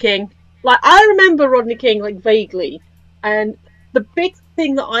Rodney King? Like, I remember Rodney King like vaguely, and the big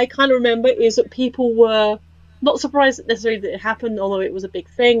thing that I kind of remember is that people were not surprised necessarily that it happened, although it was a big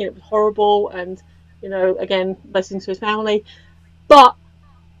thing and it was horrible, and again, blessings to his family, but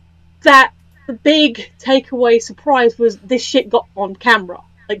that the big takeaway surprise was this shit got on camera.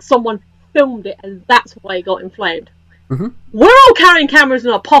 Like, someone filmed it, and that's why it got inflamed. Mm-hmm. We're all carrying cameras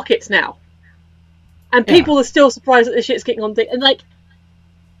in our pockets now, and people are still surprised that this shit's getting on. And like,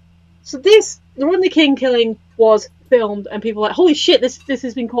 so the Rodney King killing was filmed, and people were like, holy shit, this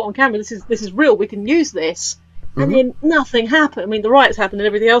has been caught on camera. This is real. We can use this. Mm-hmm. And then nothing happened. I mean, the riots happened and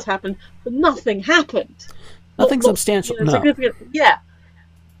everything else happened, but nothing happened. Nothing substantial. No. Significant. Yeah.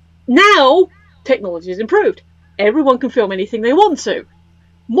 Now technology has improved. Everyone can film anything they want to.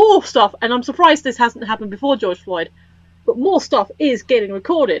 More stuff, and I'm surprised this hasn't happened before George Floyd, but more stuff is getting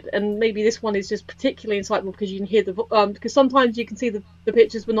recorded, and maybe this one is just particularly insightful because you can hear because sometimes you can see the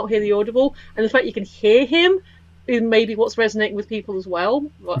pictures but not hear the audible, and the fact you can hear him is maybe what's resonating with people as well,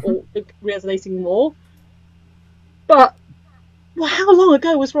 or resonating more. But how long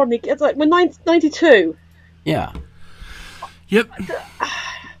ago was Rodney? It's like 92. Yeah. Yep.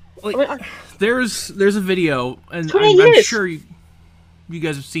 I mean, There's a video, and 20 I'm years. sure you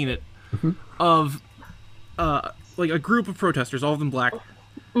guys have seen it, of like a group of protesters, all of them black.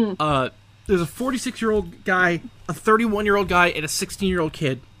 There's a 46-year-old guy, a 31-year-old guy, and a 16-year-old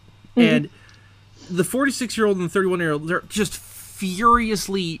kid. And the 46-year-old and the 31-year-old, they're just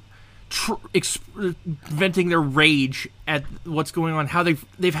furiously venting their rage at what's going on, how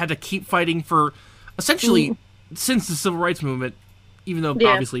they've had to keep fighting for essentially since the civil rights movement, even though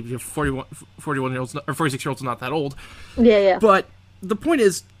obviously 41-year-olds or 46-year-olds are not that old. Yeah. But the point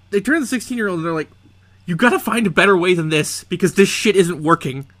is, they turn to the 16-year-old and they're like, you gotta find a better way than this, because this shit isn't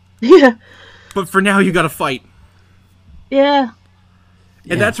working. Yeah. But for now, you gotta fight. Yeah.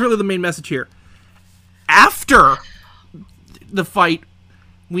 And that's really the main message here. After the fight,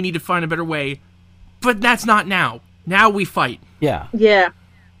 we need to find a better way. But that's not now. Now we fight. Yeah. Yeah.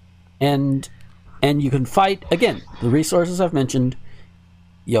 And you can fight, again, the resources I've mentioned.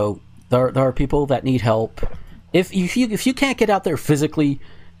 There are people that need help. If you can't get out there physically,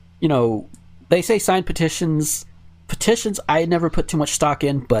 they say sign petitions. Petitions I never put too much stock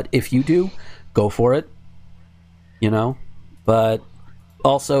in, but if you do, go for it. But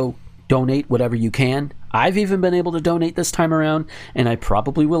also donate whatever you can. I've even been able to donate this time around, and I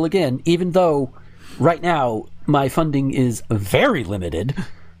probably will again, even though right now my funding is very limited.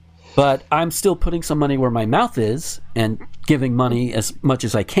 But I'm still putting some money where my mouth is and giving money as much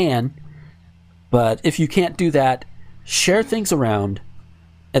as I can. But if you can't do that, share things around.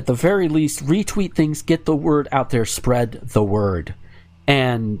 At the very least, retweet things, get the word out there, spread the word.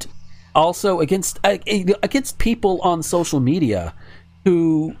 And also against people on social media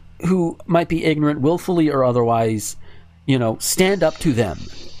who might be ignorant, willfully or otherwise, stand up to them.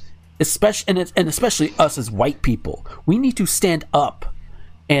 Especially us as white people. We need to stand up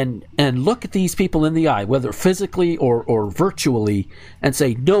and look at these people in the eye, whether physically or virtually, and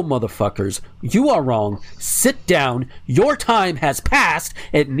say, no, motherfuckers, you are wrong. Sit down. Your time has passed.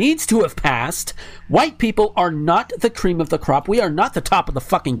 It needs to have passed. White people are not the cream of the crop. We are not the top of the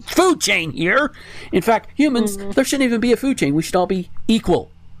fucking food chain here. In fact, humans, there shouldn't even be a food chain. We should all be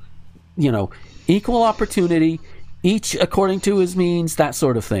equal. Equal opportunity, each according to his means, that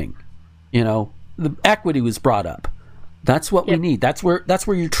sort of thing. The equity was brought up. That's what we need. That's where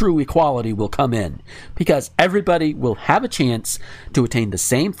your true equality will come in, because everybody will have a chance to attain the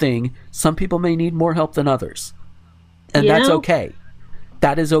same thing. Some people may need more help than others, and that's okay.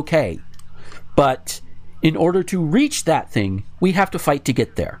 That is okay. But in order to reach that thing, we have to fight to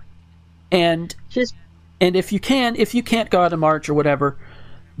get there. And if you can't go out and march or whatever,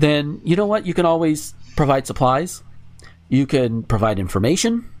 then you know what? You can always provide supplies. You can provide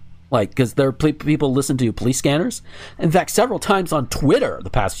information. Because there are people listen to police scanners. In fact, several times on Twitter the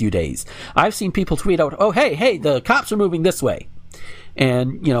past few days, I've seen people tweet out, "Oh, hey, the cops are moving this way,"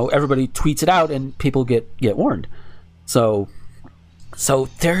 and everybody tweets it out, and people get warned. So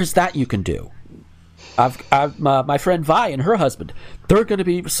there's that you can do. I've my friend Vi and her husband, they're going to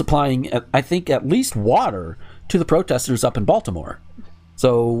be supplying, I think, at least water to the protesters up in Baltimore.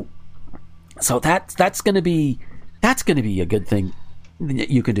 So that's going to be a good thing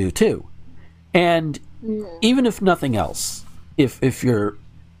you can do too. And even if nothing else, even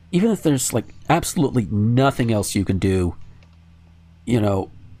if there's absolutely nothing else you can do,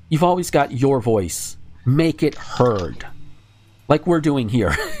 you've always got your voice. Make it heard, like we're doing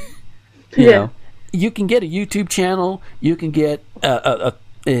here. you know, you can get a YouTube channel, you can get a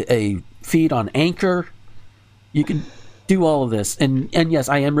feed on Anchor, you can do all of this, and yes,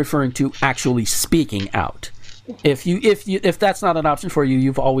 I am referring to actually speaking out. If that's not an option for you,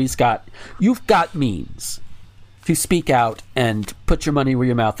 you've got means to speak out and put your money where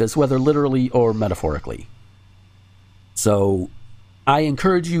your mouth is, whether literally or metaphorically. So I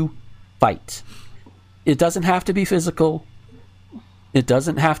encourage you, fight. It doesn't have to be physical. It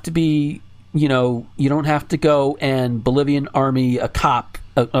doesn't have to be, you don't have to go and Bolivian army a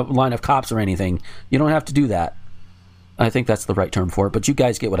line of cops or anything. You don't have to do that. I think that's the right term for it, but you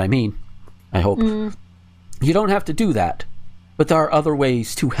guys get what I mean, I hope. You don't have to do that, but there are other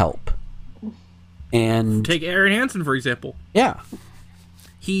ways to help. And take Aaron Hansen, for example. Yeah.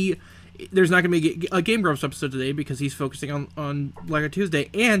 There's not going to be a Game Grumps episode today because he's focusing on Black Tuesday,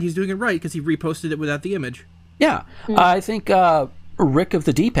 and he's doing it right because he reposted it without the image. Yeah. I think Rick of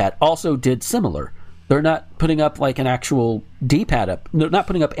the D-Pad also did similar. They're not putting up an actual D-Pad they're not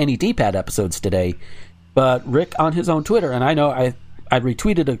putting up any D-Pad episodes today, but Rick on his own Twitter, and I know I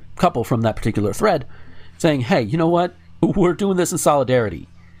retweeted a couple from that particular thread, saying, hey, you know what? We're doing this in solidarity.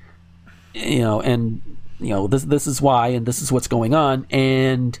 This is why, and this is what's going on,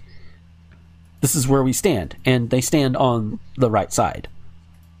 and this is where we stand. And they stand on the right side.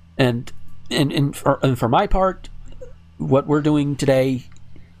 And for my part, what we're doing today,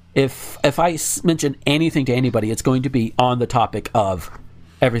 if I mention anything to anybody, it's going to be on the topic of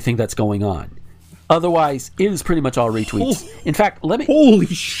everything that's going on. Otherwise, it is pretty much all retweets. In fact, Holy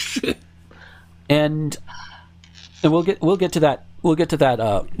shit! And we'll get to that. We'll get to that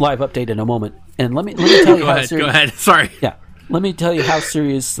live update in a moment. And let me tell you how serious. Go ahead. Sorry. Yeah, let me tell you how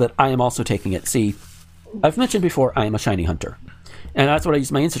serious that I am also taking it. See, I've mentioned before I am a shiny hunter, and that's what I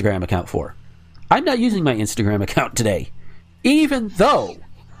use my Instagram account for. I'm not using my Instagram account today, even though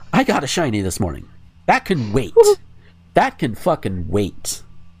I got a shiny this morning. That can wait. That can fucking wait.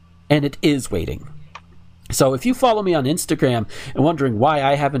 And it is waiting. So if you follow me on Instagram and wondering why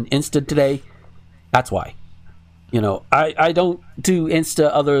I haven't Insta'd today, that's why. You know, I don't do Insta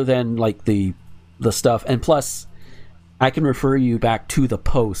other than like the stuff. And plus, I can refer you back to the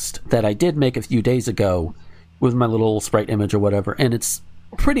post that I did make a few days ago with my little sprite image or whatever. And it's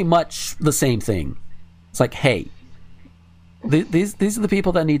pretty much the same thing. It's like, hey, these are the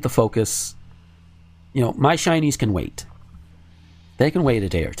people that need the focus. You know, my shinies can wait. They can wait a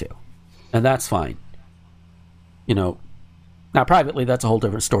day or two. And that's fine. You know, now privately, that's a whole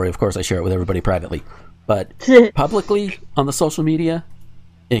different story. Of course, I share it with everybody privately. But publicly, on the social media,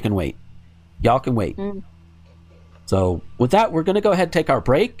 it can wait. Y'all can wait. So with that, we're going to go ahead and take our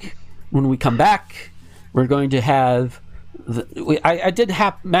break. When we come back, we're going to have... I did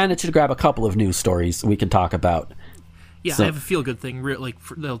manage to grab a couple of news stories we can talk about. Yeah, so, I have a feel-good thing.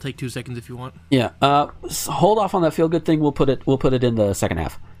 That'll take 2 seconds if you want. Yeah, so hold off on that feel-good thing. We'll put it in the second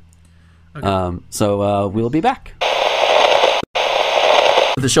half. Okay. So we'll be back.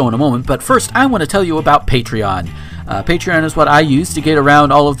 The show in a moment, but first I want to tell you about Patreon. Patreon is what I use to get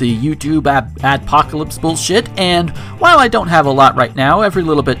around all of the YouTube adpocalypse bullshit, and while I don't have a lot right now, every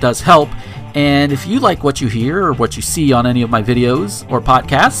little bit does help. And if you like what you hear or what you see on any of my videos or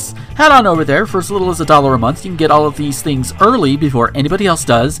podcasts, head on over there. For as little as $1 a month, you can get all of these things early before anybody else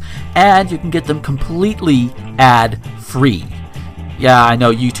does, and you can get them completely ad-free. Yeah, I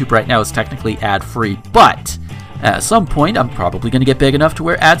know YouTube right now is technically ad-free, but at some point I'm probably going to get big enough to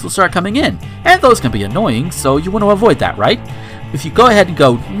where ads will start coming in, and those can be annoying, so you want to avoid that, right? If you go ahead and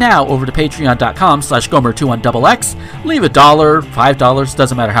go now over to patreon.com/Gomer21XX, leave $1, $5,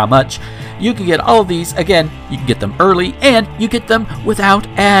 doesn't matter how much, you can get all of these. Again, you can get them early, and you get them without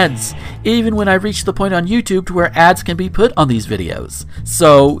ads, even when I reach the point on YouTube to where ads can be put on these videos.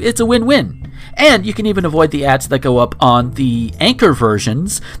 So it's a win-win. And you can even avoid the ads that go up on the Anchor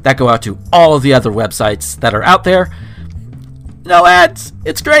versions that go out to all of the other websites that are out there. No ads.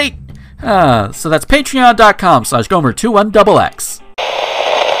 It's great. So that's patreon.com/Gomer21XX.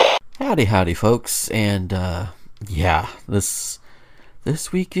 Howdy, folks. And, yeah, this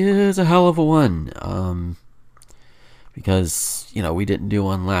week is a hell of a one. Because, you know, we didn't do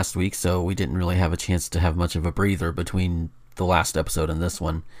one last week, so we didn't really have a chance to have much of a breather between the last episode and this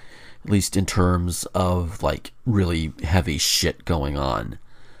one. At least in terms of, like, really heavy shit going on.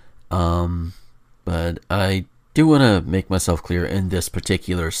 But I do want to make myself clear in this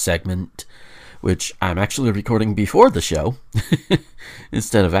particular segment, which I'm actually recording before the show,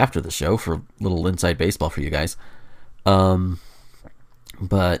 instead of after the show, for a little inside baseball for you guys. But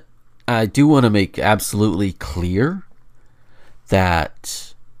I do want to make absolutely clear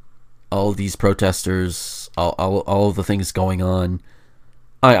that all these protesters, all of the things going on,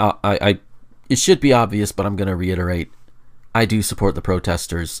 it should be obvious, but I'm going to reiterate, I do support the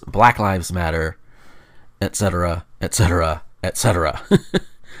protesters, Black Lives Matter, etc., etc., etc.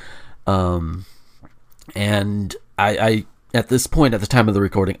 And I, at this point, at the time of the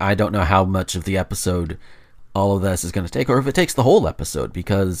recording, I don't know how much of the episode all of this is going to take, or if it takes the whole episode,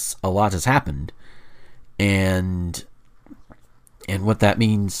 because a lot has happened. And what that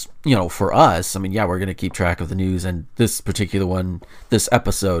means, you know, for us, I mean, yeah, we're going to keep track of the news, and this particular one, this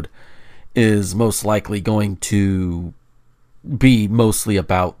episode, is most likely going to be mostly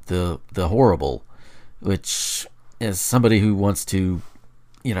about the horrible, which, as somebody who wants to,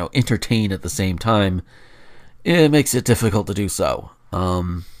 you know, entertain at the same time, it makes it difficult to do so.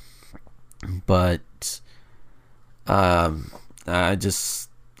 But I just,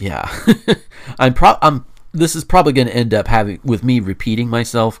 yeah, this is probably going to end up with me repeating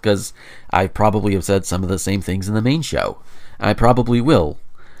myself, because I probably have said some of the same things in the main show. I probably will.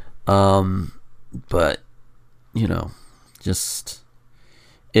 But, you know, just,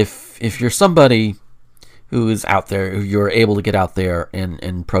 if you're somebody who is out there, who you're able to get out there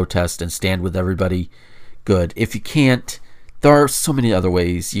and protest and stand with everybody, good. If you can't, there are so many other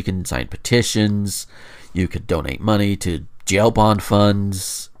ways. You can sign petitions, you could donate money to jail bond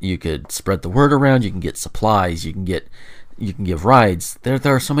funds, you could spread the word around, you can get supplies, you can give rides. There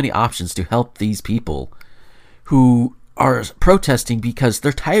are so many options to help these people who are protesting because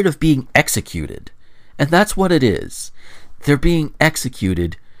they're tired of being executed. And that's what it is. They're being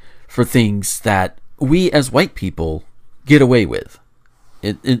executed for things that we as white people get away with.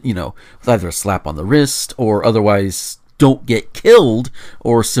 You know, with either a slap on the wrist or otherwise don't get killed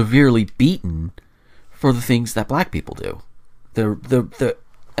or severely beaten for the things that black people do. And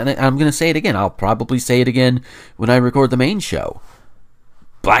I'm going to say it again. I'll probably say it again when I record the main show.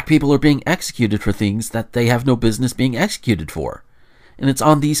 Black people are being executed for things that they have no business being executed for. And it's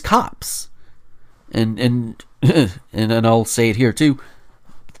on these cops. and and I'll say it here too,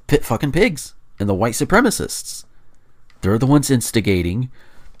 fucking pigs and the white supremacists. They're the ones instigating.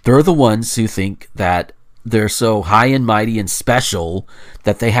 They're the ones who think that they're so high and mighty and special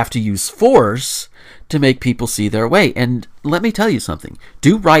that they have to use force to make people see their way. And let me tell you something.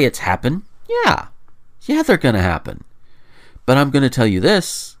 Do riots happen? Yeah. Yeah, they're going to happen. But I'm going to tell you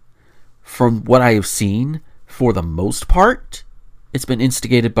this. From what I have seen, for the most part, it's been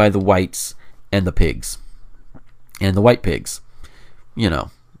instigated by the whites and the pigs. And the white pigs. You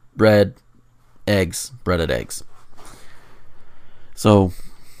know, breaded eggs. So,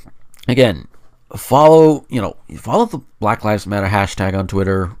 again, follow the Black Lives Matter hashtag on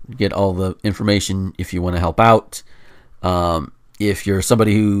Twitter. Get all the information if you want to help out. If you're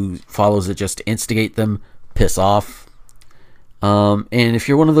somebody who follows it just to instigate them, piss off. And if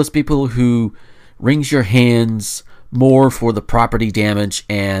you're one of those people who wrings your hands more for the property damage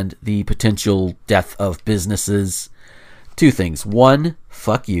and the potential death of businesses, two things. One,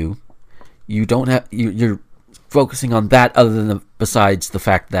 fuck you. You're focusing on that besides the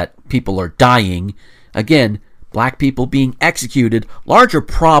fact that people are dying. Again, black people being executed, larger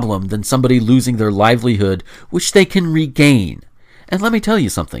problem than somebody losing their livelihood, which they can regain. And let me tell you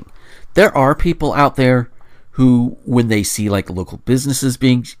something. There are people out there who, when they see like local businesses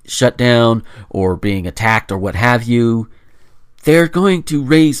being shut down or being attacked or what have you, they're going to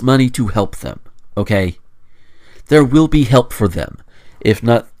raise money to help them. Okay? There will be help for them. If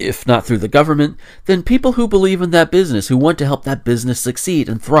not through the government, then people who believe in that business, who want to help that business succeed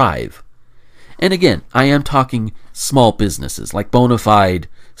and thrive. And again, I am talking small businesses, like bona fide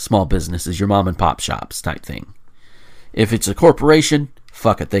small businesses, your mom and pop shops type thing. If it's a corporation,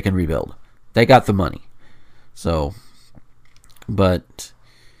 fuck it, they can rebuild. They got the money. So, but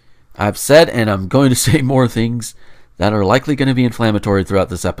I've said, and I'm going to say more things that are likely going to be inflammatory throughout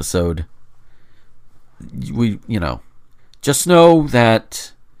this episode. Just know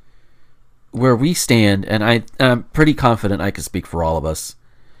that where we stand, and I'm pretty confident I can speak for all of us,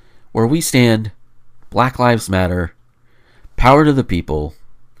 where we stand, Black Lives Matter, power to the people,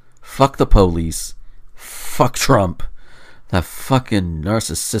 fuck the police, fuck Trump, that fucking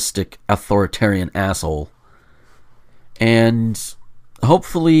narcissistic authoritarian asshole. And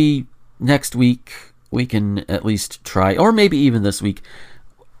hopefully next week we can at least try, or maybe even this week.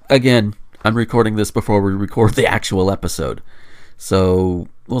 Again, I'm recording this before we record the actual episode, so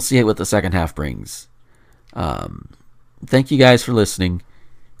we'll see what the second half brings. Thank you guys for listening,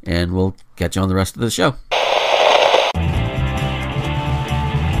 and we'll catch you on the rest of the show.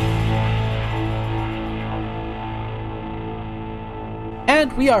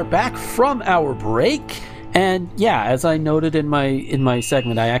 And we are back from our break. And yeah, as I noted in my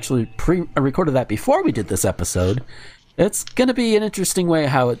segment, I actually recorded that before we did this episode. It's going to be an interesting way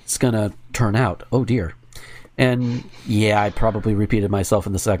how it's going to turn out. Oh dear. And yeah, I probably repeated myself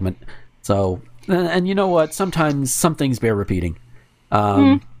in the segment. So, and you know what? Sometimes some things bear repeating.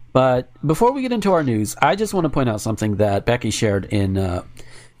 But before we get into our news, I just want to point out something that Becky shared in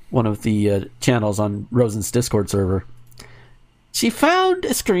one of the channels on Rosen's Discord server. She found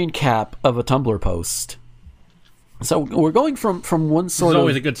a screen cap of a Tumblr post. So we're going from one sort of... It's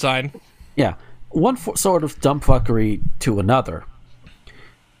always a good sign. Yeah. One sort of dumbfuckery to another.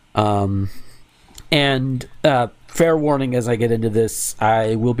 And fair warning, as I get into this,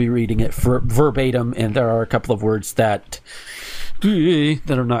 I will be reading it verbatim, and there are a couple of words that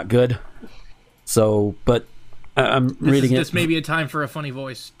are not good. So, but I'm reading it. This may be a time for a funny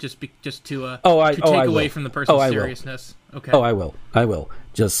voice, just to take I away will. from the person's I will. seriousness. Okay. Oh, I will.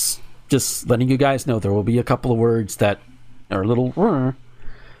 Just letting you guys know there will be a couple of words that are a little...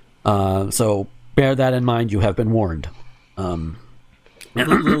 so bear that in mind. You have been warned. A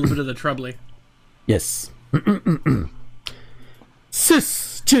little bit of the troubly. Yes.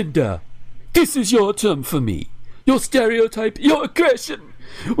 Cisgender. This is your term for me. Your stereotype, your aggression.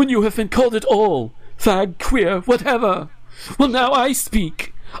 When you have been called it all. Fag, queer, whatever. Well, now I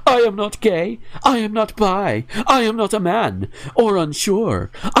speak. I am not gay. I am not bi. I am not a man. Or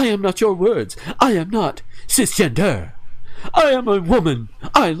unsure. I am not your words. I am not cisgender. I am a woman.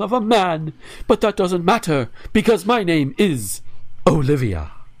 I love a man. But that doesn't matter, because my name is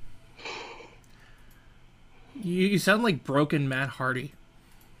Olivia. You sound like broken Matt Hardy.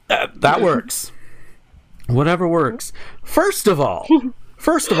 That works. Whatever works. First of all,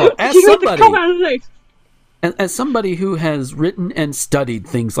 as somebody who has written and studied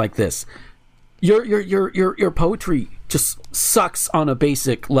things like this, your poetry just sucks on a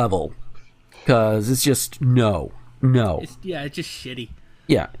basic level, because it's just no. It's just shitty.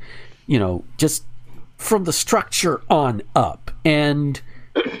 Yeah, just from the structure on up. And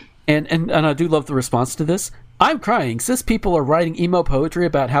and I do love the response to this. I'm crying. Cis people are writing emo poetry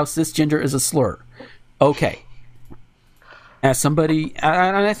about how cisgender is a slur. Okay. As somebody,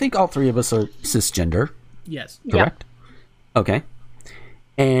 and I think all three of us are cisgender, Yes. correct? Okay.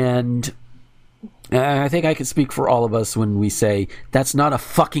 And I think I can speak for all of us when we say, that's not a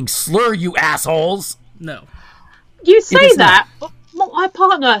fucking slur, you assholes! No. You It say is that, but my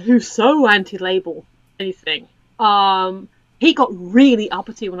partner, who's so anti-label anything, he got really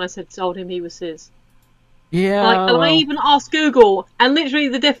uppity when I told him he was cis. Yeah. Like, and I even asked Google, and literally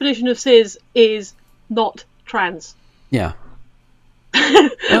the definition of cis is not trans. Yeah.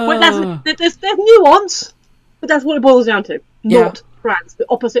 Well, there's nuance, but that's what it boils down to. Not trans. The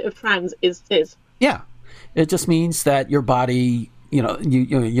opposite of trans is cis. Yeah. It just means that your body,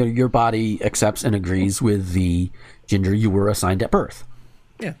 your body accepts and agrees with the gender you were assigned at birth.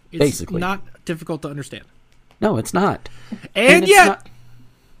 Yeah. It's Basically. not difficult to understand. No, it's not. And it's yet, not-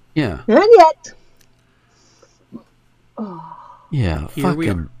 yeah. And yet, Yeah. Here we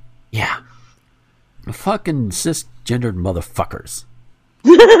fucking. Yeah. Fucking cisgendered motherfuckers.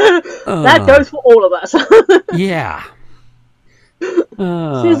 that goes for all of us. Yeah.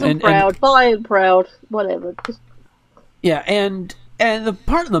 Cis and proud, bi and proud, whatever. Just... Yeah, and the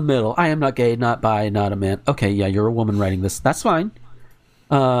part in the middle, I am not gay, not bi, not a man. Okay, yeah, you're a woman writing this. That's fine.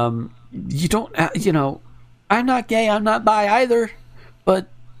 You don't, I'm not gay, I'm not bi either. But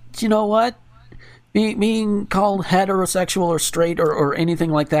you know what? Being called heterosexual or straight or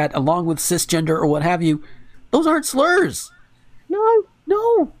anything like that, along with cisgender or what have you, those aren't slurs. No.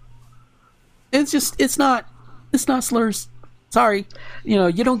 It's not slurs. Sorry.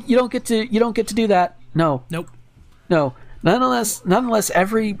 You don't get to do that. No. nope. No. Nonetheless,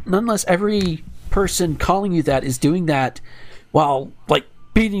 every person calling you that is doing that while like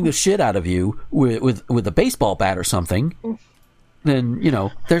beating the shit out of you with a baseball bat or something. Then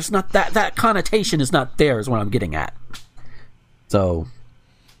there's not that connotation is not there. Is what I'm getting at. So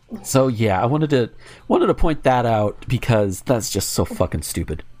yeah, I wanted to point that out because that's just so fucking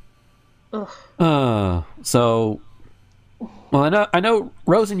stupid. So. Well, I know,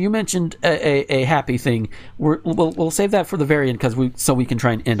 Rosen, you mentioned a happy thing. We'll save that for the very end so we can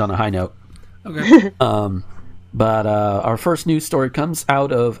try and end on a high note. Okay. But our first news story comes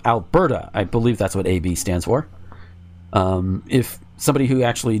out of Alberta. I believe that's what AB stands for. If somebody who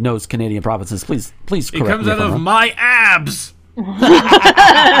actually knows Canadian provinces, please correct me. It comes if out I'm of wrong. my abs.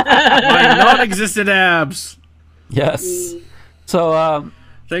 My non-existent abs. Yes. So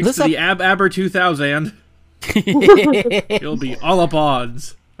Thanks to the Aber 2000. You'll be all up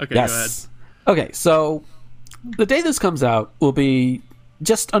odds. Okay, go ahead. yes. Okay, so the day this comes out will be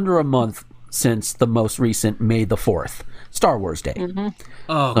just under a month since the most recent May the 4th, Star Wars Day.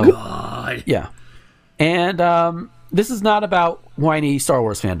 Oh, God. Yeah. And this is not about whiny Star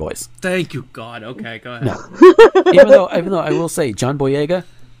Wars fanboys. Thank you, God. Okay, go ahead. No. even though I will say, John Boyega,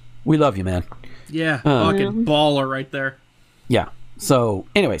 we love you, man. Yeah, fucking baller right there. Yeah. So,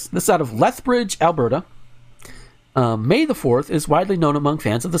 anyways, this is out of Lethbridge, Alberta. May the 4th is widely known among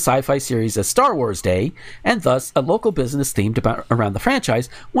fans of the sci-fi series as Star Wars Day, and thus a local business themed around the franchise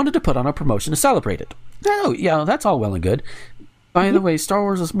wanted to put on a promotion to celebrate it. Oh, yeah, that's all well and good. By the way, Star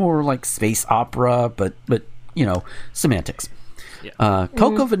Wars is more like space opera, but semantics. Yeah.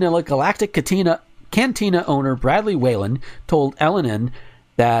 Coco Vanilla Galactic Cantina owner Bradley Whalen told LNN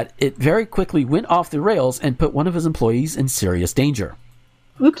that it very quickly went off the rails and put one of his employees in serious danger.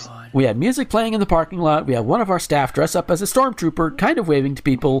 Oops. We had music playing in the parking lot. We had one of our staff dress up as a stormtrooper, kind of waving to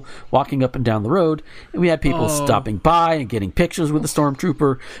people walking up and down the road. And we had people stopping by and getting pictures with the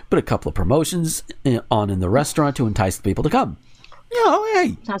stormtrooper. Put a couple of promotions on in the restaurant to entice the people to come.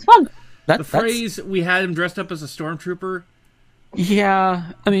 Hey. Sounds fun. The phrase, we had him dressed up as a stormtrooper.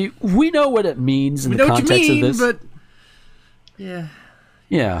 Yeah, I mean, we know what it means in We the know what you context mean, of this. but... Yeah.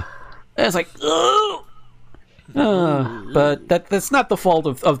 Yeah. It's like, ugh. But that's not the fault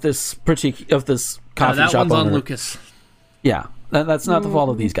of this coffee that shop one's on owner. Lucas. Yeah, that's not the fault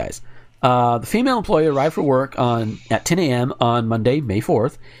of these guys. The female employee arrived for work at 10 a.m. on Monday, May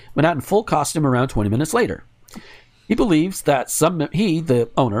 4th, went out in full costume around 20 minutes later. He believes that the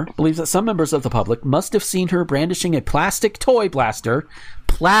owner, believes that some members of the public must have seen her brandishing a plastic toy blaster,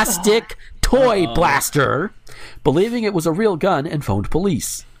 believing it was a real gun, and phoned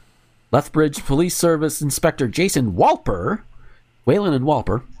police. Lethbridge Police Service Inspector Jason Walper, Whalen and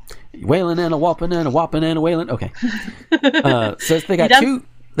Walper, Whalen and a Walpin and a Whoppin and a Whalen. Okay, says they got two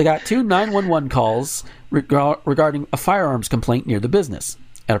 911 calls regarding a firearms complaint near the business.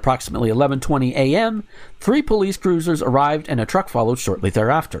 At approximately 11:20 a.m., 3 police cruisers arrived and a truck followed shortly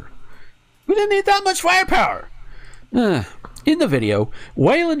thereafter. We didn't need that much firepower. In the video,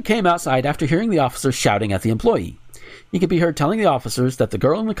 Waylon came outside after hearing the officer shouting at the employee. He could be heard telling the officers that the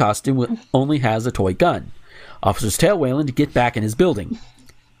girl in the costume only has a toy gun. Officers tell Waylon to get back in his building.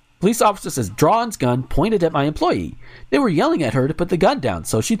 Police officer has drawn his gun pointed at my employee. They were yelling at her to put the gun down,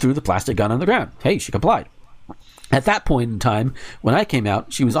 so she threw the plastic gun on the ground. Hey, she complied. At that point in time, when I came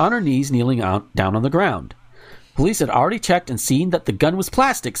out, she was on her knees kneeling down on the ground. Police had already checked and seen that the gun was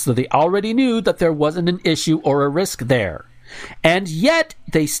plastic, so they already knew that there wasn't an issue or a risk there. And yet,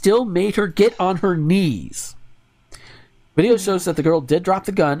 they still made her get on her knees. Video shows that the girl did drop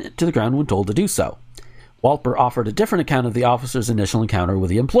the gun to the ground when told to do so. Walper offered a different account of the officer's initial encounter with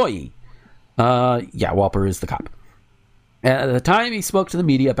the employee. Walper is the cop. At the time he spoke to the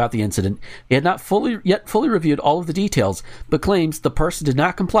media about the incident, he had not fully reviewed all of the details, but claims the person did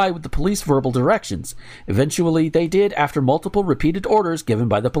not comply with the police verbal directions. Eventually, they did after multiple repeated orders given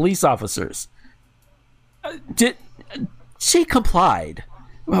by the police officers. She complied.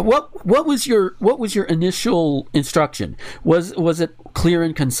 What was your initial instruction? Was it clear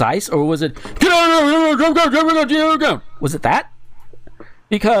and concise, or was it get on? Was it that?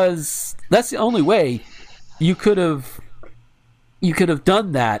 Because that's the only way you could have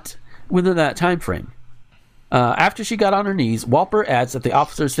done that within that time frame. After she got on her knees, Walper adds that the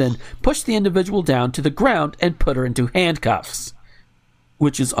officers then pushed the individual down to the ground and put her into handcuffs,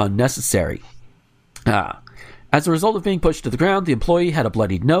 which is unnecessary. As a result of being pushed to the ground, the employee had a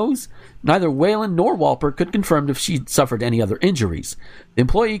bloodied nose. Neither Waylon nor Walper could confirm if she'd suffered any other injuries. The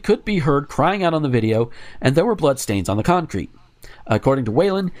employee could be heard crying out on the video, and there were blood stains on the concrete. According to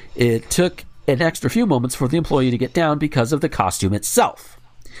Waylon, it took an extra few moments for the employee to get down because of the costume itself.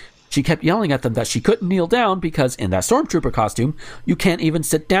 She kept yelling at them that she couldn't kneel down because in that stormtrooper costume, you can't even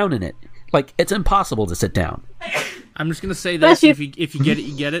sit down in it. Like, it's impossible to sit down. I'm just going to say this, if you get it,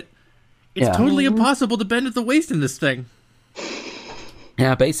 you get it. It's Yeah. totally impossible to bend at the waist in this thing.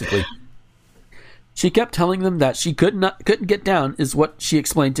 Yeah, basically. She kept telling them that she couldn't get down, is what she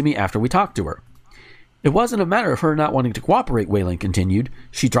explained to me after we talked to her. It wasn't a matter of her not wanting to cooperate, Waylon continued.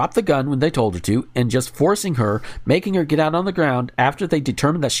 She dropped the gun when they told her to, and just forcing her, making her get out on the ground after they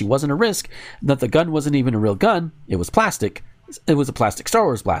determined that she wasn't a risk, and that the gun wasn't even a real gun, it was plastic. It was a plastic Star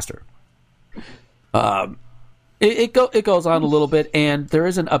Wars blaster. It goes on a little bit, and there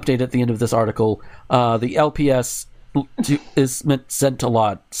is an update at the end of this article. The LPS is set to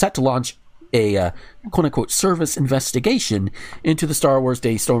launch a quote-unquote service investigation into the Star Wars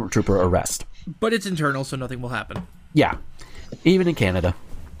Day Stormtrooper arrest. But it's internal, so nothing will happen. Yeah, even in Canada.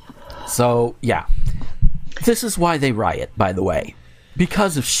 So, yeah. This is why they riot, by the way.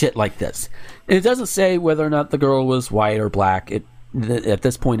 Because of shit like this. And it doesn't say whether or not the girl was white or black. At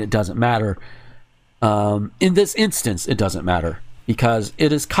this point, it doesn't matter. In this instance, it doesn't matter. Because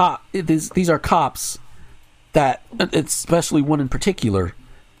these are cops that, especially one in particular,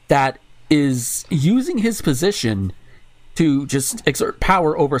 that is using his position to just exert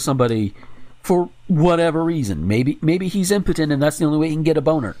power over somebody for whatever reason. Maybe he's impotent and that's the only way he can get a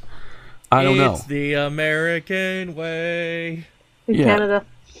boner. I don't know. It's the American way. In Yeah. Canada.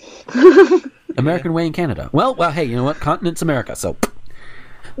 American way in Canada. Well, hey, you know what? Continent's America, so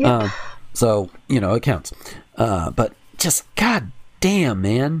so it counts. But just god damn,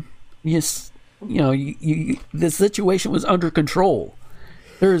 man. The situation was under control.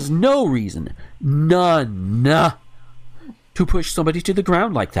 There is no reason, none, to push somebody to the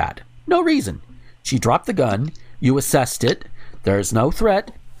ground like that. No reason. She dropped the gun. You assessed it. There's no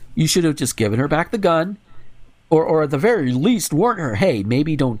threat. You should have just given her back the gun. Or at the very least warn her, hey,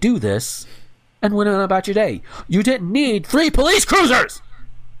 maybe don't do this. And went on about your day. You didn't need 3 police cruisers!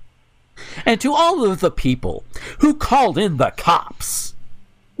 And to all of the people who called in the cops,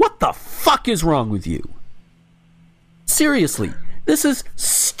 what the fuck is wrong with you? Seriously, this is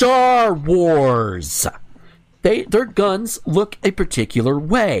Star Wars. Their guns look a particular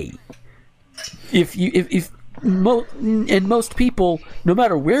way. Most people, no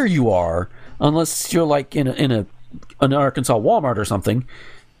matter where you are, unless you're like in an Arkansas Walmart or something,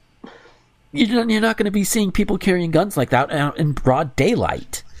 you're not going to be seeing people carrying guns like that out in broad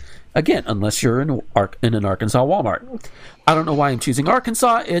daylight. Again, unless you're in an Arkansas Walmart. I don't know why I'm choosing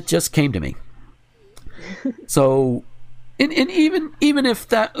Arkansas. It just came to me. So, and even if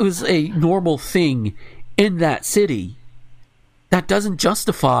that was a normal thing in that city, that doesn't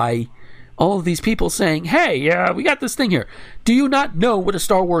justify all of these people saying, hey, we got this thing here. Do you not know what a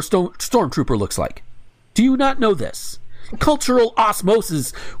Star Wars stormtrooper looks like? Do you not know this? Cultural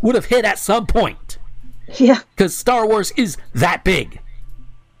osmosis would have hit at some point. Yeah. Because Star Wars is that big.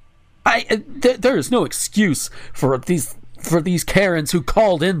 There is no excuse for these for these Karens who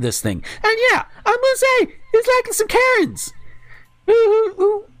called in this thing. And yeah, I'm gonna say it's like some Karens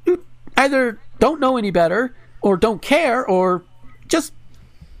who either don't know any better or don't care or just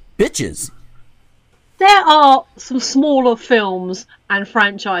bitches. There are some smaller films and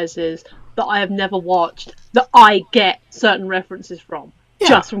franchises that I have never watched that I get certain references from,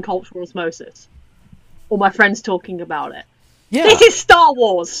 just from cultural osmosis. Or my friends talking about it. Yeah. This is Star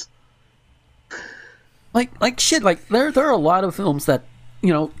Wars! Like shit, like there are a lot of films that,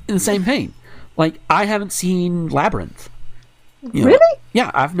 you know, in the same vein. Like, I haven't seen Labyrinth. You know? Really? Yeah,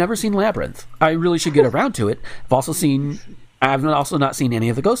 I've never seen Labyrinth. I really should get around to it. I've also not seen any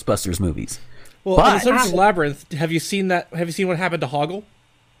of the Ghostbusters movies. Well, on the subject of Labyrinth, have you seen that? Have you seen what happened to Hoggle?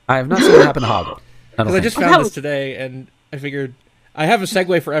 I have not seen what happened to Hoggle. Because I just found this today, and I figured I have a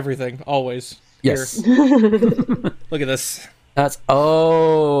segue for everything, always. Yes. Look at this.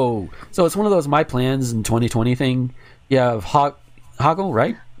 So it's one of those my plans in 2020 thing. Yeah, Hoggle,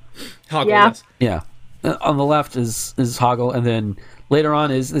 right? Hoggle, Yeah. yes. Yeah. On the left is Hoggle, and then later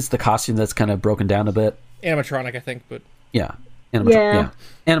on is the costume that's kind of broken down a bit. Animatronic, I think, but... Yeah. Yeah.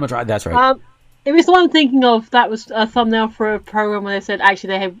 Animatronic, that's right. It was the one I'm thinking of. That was a thumbnail for a program where they said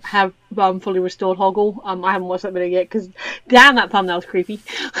actually they have fully restored Hoggle. I haven't watched that video yet because damn, that thumbnail's creepy.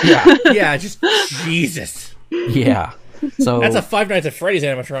 Yeah. Yeah, just Jesus. Yeah. So That's a Five Nights at Freddy's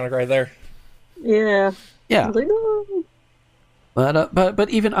animatronic right there. Yeah. yeah. I was like, no. But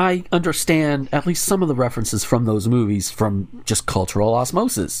even I understand at least some of the references from those movies from just cultural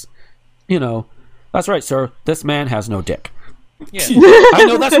osmosis. You know, that's right, sir. This man has no dick. Yeah. I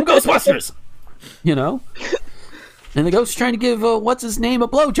know that's from Ghostbusters. You know, and the ghost's trying to give what's his name a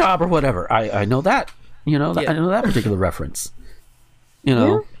blowjob or whatever. I know that. You know, I know that particular reference.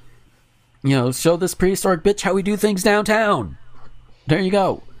 You know, show this prehistoric bitch how we do things downtown. There you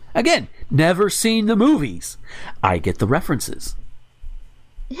go. Again, never seen the movies. I get the references.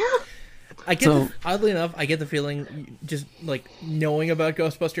 Yeah. Oddly enough, I get the feeling just like knowing about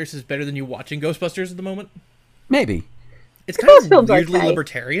Ghostbusters is better than you watching Ghostbusters at the moment. Maybe. It's kind of weirdly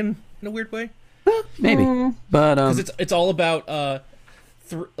libertarian in a weird way. Maybe. But because it's all about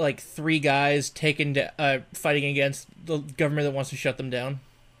three guys fighting against the government that wants to shut them down.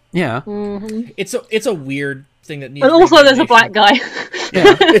 Yeah. Mm-hmm. It's a weird thing that needs. And also, there's a black guy.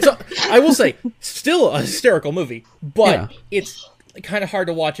 Yeah. I will say, still a hysterical movie, but it's kind of hard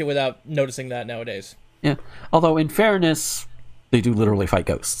to watch it without noticing that nowadays. Yeah. Although, in fairness, they do literally fight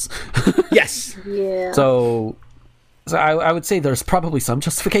ghosts. Yes. Yeah. So I would say there's probably some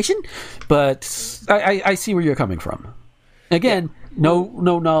justification, but I see where you're coming from. Again, no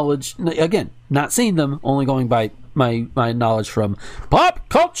knowledge. Again, not seeing them, only going by my knowledge from pop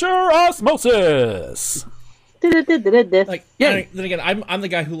culture osmosis. Like, Yeah. then again, I'm the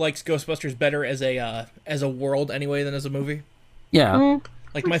guy who likes Ghostbusters better as a world anyway than as a movie. Yeah.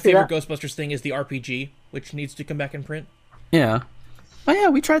 Like, my favorite Ghostbusters thing is the RPG, which needs to come back in print. Yeah. Oh yeah,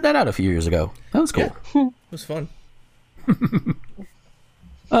 we tried that out a few years ago. That was cool. Yeah. It was fun.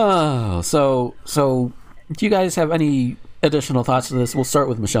 Oh, so do you guys have any additional thoughts to this? We'll start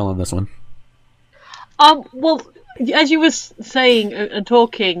with Michelle on this one. Well, as you were saying and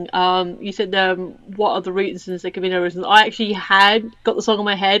talking, you said what are the reasons? There could be no reasons. I actually had got the song in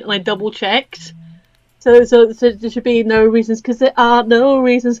my head and I double checked. So there should be no reasons because there are no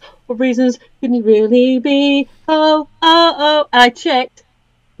reasons. What reasons can you really be? Oh. And I checked.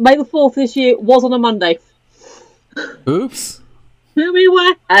 May the 4th this year was on a Monday. Oops. Tell me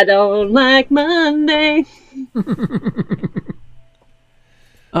why I don't like Monday.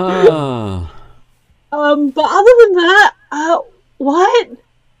 Oh. But other than that, what?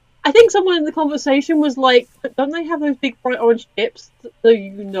 I think someone in the conversation was like, don't they have those big bright orange chips that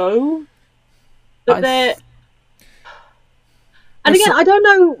you know? That they're... And again, I don't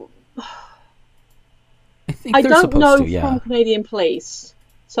know... I don't know from Canadian Place.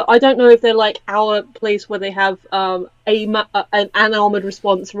 So I don't know if they're like our place where they have an armoured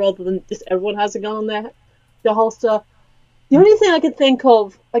response rather than just everyone has a gun on their holster. The only thing I could think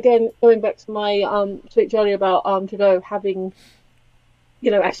of, again, going back to my speech earlier about Trudeau having,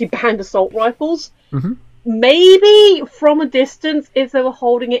 actually banned assault rifles, maybe from a distance, if they were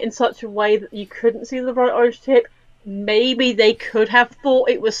holding it in such a way that you couldn't see the bright orange tip, maybe they could have thought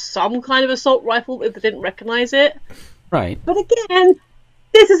it was some kind of assault rifle if they didn't recognise it. Right. But again,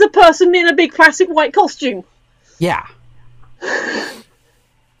 this is a person in a big classic white costume. Yeah.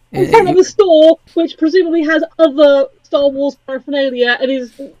 In front of a store, which presumably has other Star Wars paraphernalia and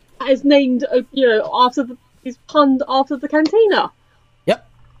is named, is punned after the cantina. Yep.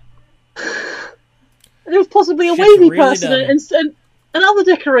 There was possibly a wavy really person, and other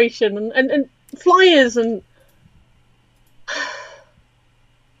decoration, and flyers, and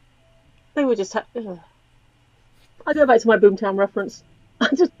they were just. I go back to my Boomtown reference. I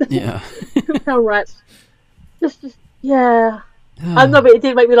just Yeah. Boomtown rats. Just yeah. I know, but it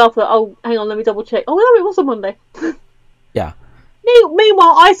did make me laugh. That hang on, let me double check. Oh no, it was on Monday. Yeah.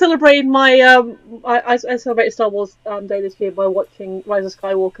 Meanwhile, I celebrated my I celebrated Star Wars Day this year by watching Rise of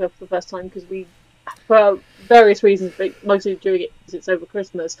Skywalker for the first time because we, for various reasons, but mostly doing it because it's over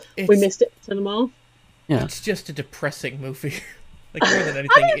Christmas, we missed it at cinema. Yeah. It's just a depressing movie. Like, more than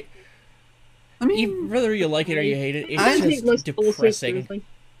anything. I mean, whether you like it or you hate it, I it's think just most depressing.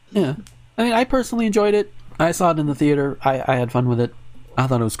 yeah. I mean, I personally enjoyed it. I saw it in the theater. I had fun with it. I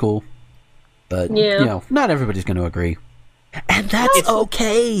thought it was cool. But, Yeah. you know, not everybody's going to agree. And that's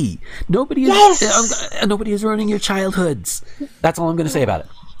okay. Nobody is nobody is ruining your childhoods. That's all I'm going to say about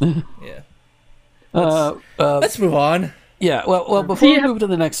it. Yeah. Let's move on. Yeah, well, before we move to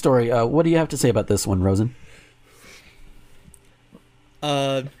the next story, what do you have to say about this one, Rosen?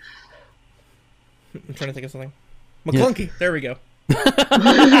 I'm trying to think of something. McClunky. Yeah. There we go.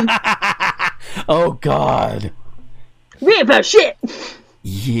 Oh, God. Read about shit!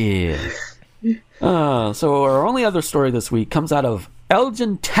 Yeah. So our only other story this week comes out of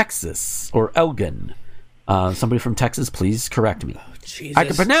Elgin, Texas, or Elgin. Somebody from Texas, please correct me. Jesus. I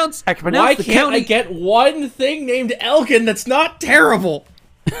can pronounce Why the can't county. I get one thing named Elgin that's not terrible?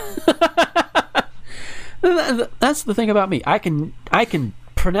 That's the thing about me. I can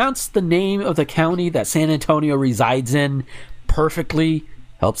pronounce the name of the county that San Antonio resides in perfectly.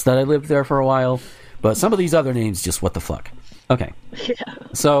 Helps that I lived there for a while. But some of these other names, just what the fuck. Okay. Yeah.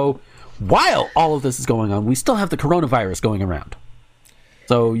 So while all of this is going on, we still have the coronavirus going around.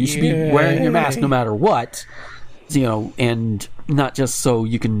 So you should be wearing your mask no matter what, you know, and not just so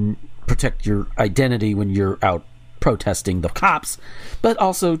you can protect your identity when you're out protesting the cops, but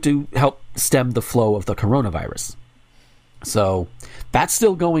also to help stem the flow of the coronavirus. So that's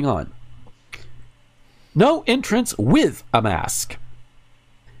still going on. No entrance with a mask.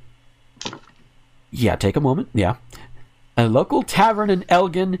 Yeah, take a moment. Yeah. A local tavern in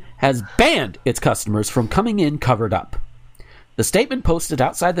Elgin has banned its customers from coming in covered up. The statement posted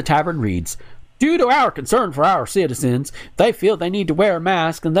outside the tavern reads, "Due to our concern for our citizens, they feel they need to wear a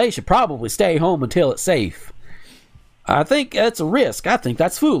mask and they should probably stay home until it's safe. I think it's a risk. I think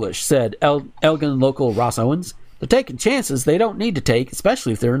that's foolish," said Elgin local Ross Owens. "They're taking chances they don't need to take,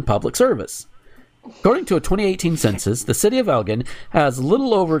 especially if they're in public service." According to a 2018 census, the city of Elgin has a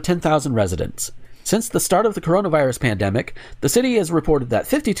little over 10,000 residents. Since the start of the coronavirus pandemic, the city has reported that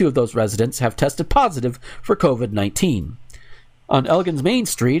 52 of those residents have tested positive for COVID-19. On Elgin's Main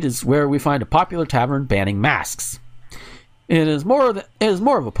Street is where we find a popular tavern banning masks. It is more of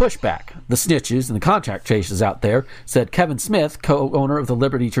a pushback. The snitches and the contract chasers out there, said Kevin Smith, co-owner of the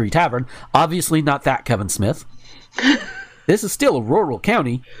Liberty Tree Tavern. Obviously not that Kevin Smith. This is still a rural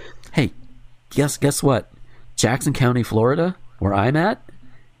county. Hey, guess what? Jackson County, Florida, where I'm at,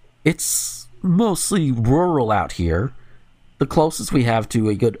 it's mostly rural out here. The closest we have to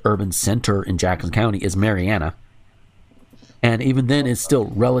a good urban center in Jackson County is Marianna. And even then, it's still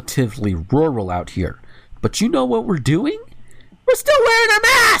relatively rural out here. But you know what we're doing? We're still wearing our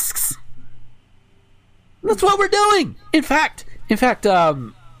masks! That's what we're doing! In fact,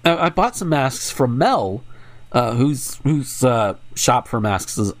 I bought some masks from Mel, whose shop for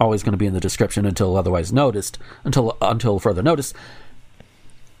masks is always going to be in the description until otherwise noticed, until further notice.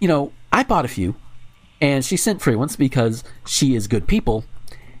 You know, I bought a few, and she sent free ones because she is good people,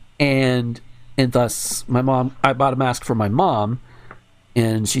 and thus I bought a mask for my mom,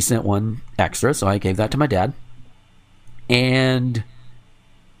 and she sent one extra, so I gave that to my dad. And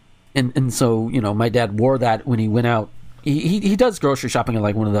so, you know, my dad wore that when he went out. He does grocery shopping at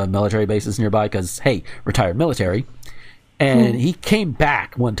like one of the military bases nearby because, hey, retired military. And he came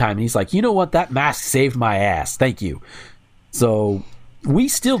back one time and he's like, "You know what? That mask saved my ass. Thank you." So we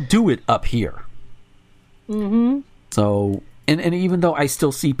still do it up here. Mm-hmm. So, and even though I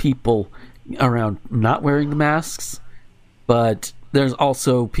still see people around not wearing the masks, but there's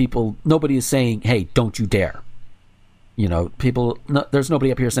also people, nobody is saying, "Hey, don't you dare." You know, there's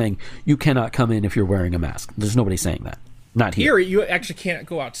nobody up here saying, "You cannot come in if you're wearing a mask." There's nobody saying that. Not here. Here, you actually can't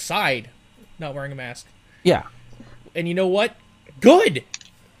go outside not wearing a mask. Yeah. And you know what? Good!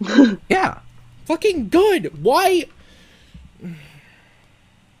 Yeah. Fucking good! Why?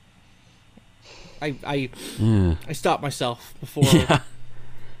 I stopped myself before.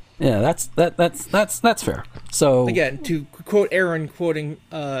 Yeah, that's fair. So again, to quote Aaron quoting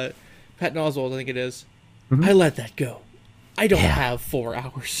Patton Oswalt, I think it is, I let that go. I don't have 4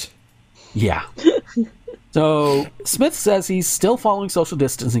 hours. Yeah. So Smith says he's still following social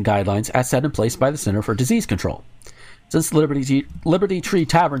distancing guidelines as set in place by the Center for Disease Control. Since Liberty Tree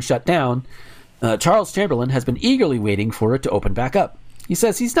Tavern shut down, Charles Chamberlain has been eagerly waiting for it to open back up. He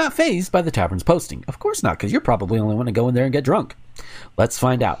says he's not fazed by the tavern's posting. Of course not, because you're probably only want to go in there and get drunk. Let's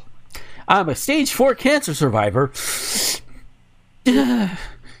find out. I'm a stage 4 cancer survivor.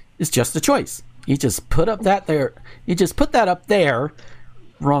 It's just a choice. You just put up that there. You just put that up there.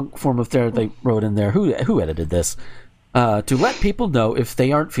 Wrong form of there. They wrote in there. Who edited this? To let people know if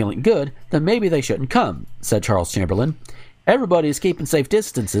they aren't feeling good, then maybe they shouldn't come, said Charles Chamberlain. Everybody is keeping safe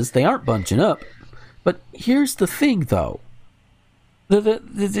distances. They aren't bunching up. But here's the thing, though.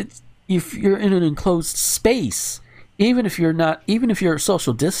 If you're in an enclosed space, even if you're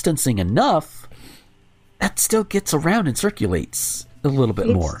social distancing enough, that still gets around and circulates a little bit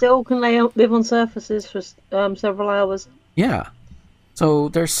more. It still can live on surfaces for several hours. Yeah. So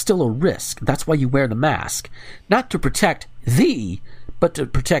there's still a risk. That's why you wear the mask. Not to protect thee, but to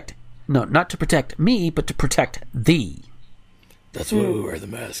protect... No, not to protect me, but to protect thee. That's why we wear the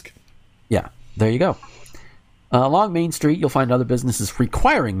mask. Yeah, there you go. Along Main Street, you'll find other businesses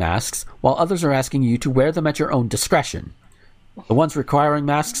requiring masks, while others are asking you to wear them at your own discretion. The ones requiring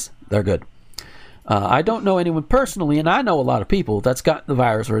masks, they're good. I don't know anyone personally, and I know a lot of people that's got the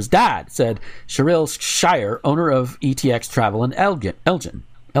virus or has died, said Cheryl Shire, owner of ETX Travel in Elgin.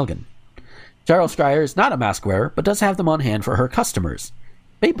 Cheryl Shire is not a mask wearer, but does have them on hand for her customers.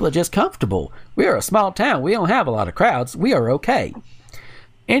 People are just comfortable. We are a small town. We don't have a lot of crowds. We are okay.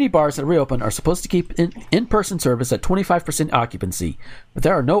 Any bars that reopen are supposed to keep in-person service at 25% occupancy, but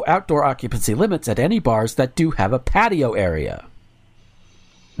there are no outdoor occupancy limits at any bars that do have a patio area.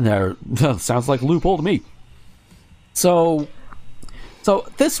 There sounds like a loophole to me. So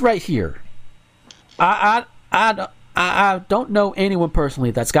this right here, I don't know anyone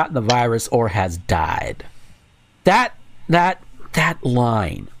personally that's gotten the virus or has died. That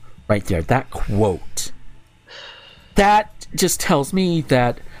line right there, that quote, that just tells me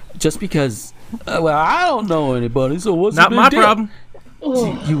that just because, well, I don't know anybody, so what's the big Not my deal? problem.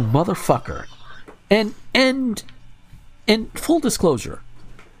 You motherfucker. And full disclosure,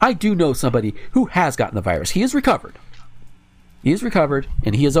 I do know somebody who has gotten the virus. He is recovered. He is recovered,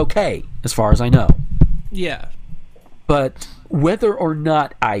 and he is okay, as far as I know. Yeah. But whether or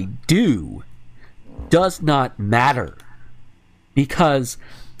not I do does not matter. Because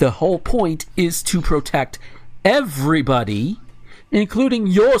the whole point is to protect everybody, including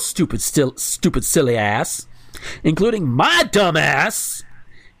your stupid silly ass, including my dumb ass,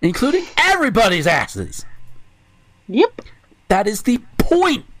 including everybody's asses. Yep. That is the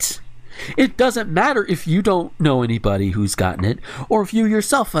point. It doesn't matter if you don't know anybody who's gotten it, or if you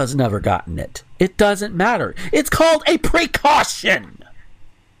yourself has never gotten it. It doesn't matter. It's called a precaution.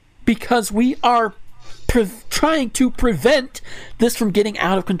 Because we are trying to prevent this from getting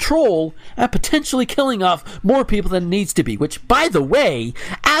out of control and potentially killing off more people than needs to be. Which, by the way,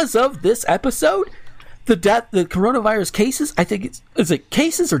 as of this episode, the coronavirus cases, I think is it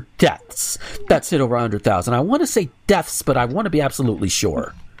cases or deaths that's hit over 100,000. I want to say deaths, but I want to be absolutely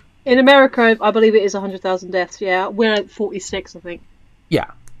sure. In America, I believe it is 100,000 deaths. Yeah, we're at 46, I think.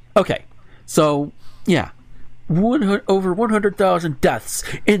 Yeah. Okay. So yeah. Over 100,000 deaths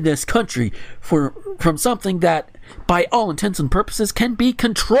in this country from something that, by all intents and purposes, can be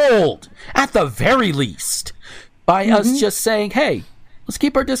controlled, at the very least, by us just saying, hey, let's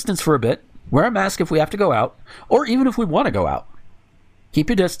keep our distance for a bit, wear a mask if we have to go out, or even if we want to go out. Keep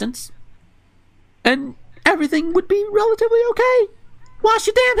your distance, and everything would be relatively okay. Wash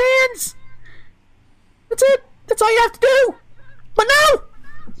your damn hands! That's it. That's all you have to do. But no!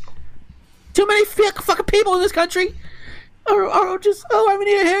 Too many fucking people in this country or just, I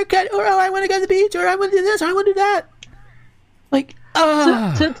need a haircut, or I want to go to the beach, or I want to do this, or I want to do that. Like,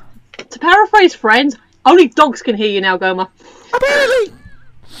 To paraphrase Friends, only dogs can hear you now, Gomer. Apparently!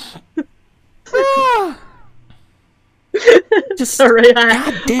 Just, Sorry,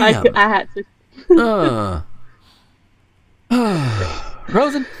 goddamn. I had to.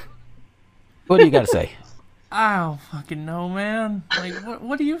 Rosen, what do you got to say? I don't fucking know, man. Like,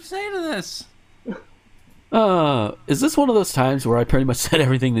 what do you say to this? Is this one of those times where I pretty much said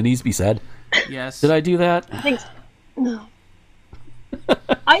everything that needs to be said? Yes. Did I do that? I think no.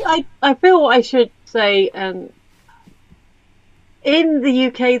 I feel I should say, in the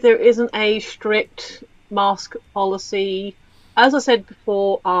UK there isn't a strict mask policy. As I said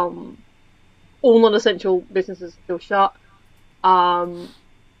before, all non-essential businesses are still shut.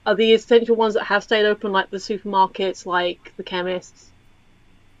 Are the essential ones that have stayed open, like the supermarkets, like the chemists.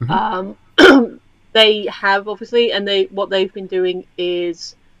 They have, obviously, and what they've been doing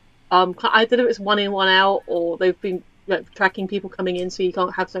is, I don't know if it's 1 in, 1 out, or they've been tracking people coming in, so you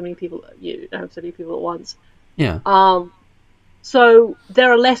can't have so many people. You don't have so many people at once. Yeah. So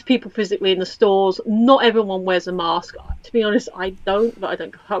there are less people physically in the stores. Not everyone wears a mask. To be honest, I don't, but I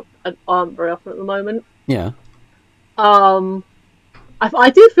don't go out very often at the moment. Yeah. I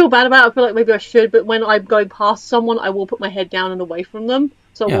do feel bad about it. I feel like maybe I should, but when I'm going past someone, I will put my head down and away from them.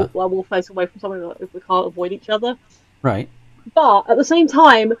 So Yeah. I will face away from someone if we can't avoid each other. Right. But at the same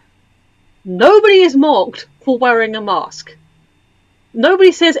time, nobody is mocked for wearing a mask.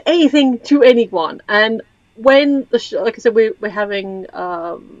 Nobody says anything to anyone. And when, like I said, we're having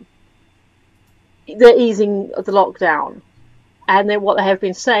the easing of the lockdown, and then what they have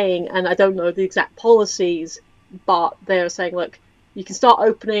been saying, and I don't know the exact policies, but they're saying, look, you can start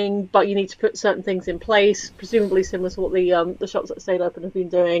opening, but you need to put certain things in place, presumably similar to what the shops that stayed open have been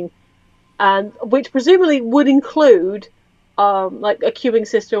doing, and which presumably would include like a queuing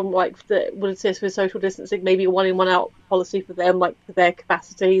system, like that would assist with social distancing, maybe a one-in, one-out policy for them, like for their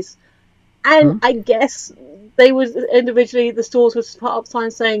capacities. And I guess they would individually, the stores would put up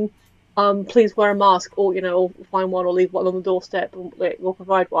signs saying, please wear a mask, or, or find one or leave one on the doorstep, and we'll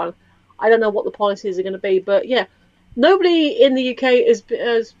provide one. I don't know what the policies are going to be, but yeah, nobody in the UK is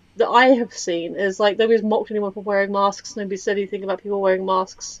that I have seen is like nobody's mocked anyone for wearing masks. Nobody said anything about people wearing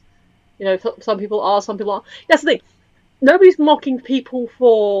masks. Some people are, some people aren't. That's the thing. Nobody's mocking people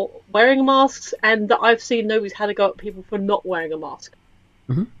for wearing masks, and that I've seen nobody's had a go at people for not wearing a mask.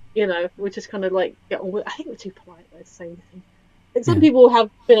 Mm-hmm. We just kind of like get on with. I think we're too polite to say anything. Like some people have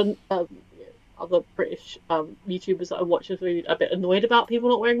been other British YouTubers that I watch are really a bit annoyed about people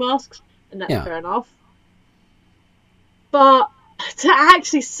not wearing masks, and that's fair enough. But to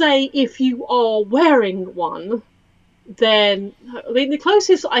actually say if you are wearing one, then I mean the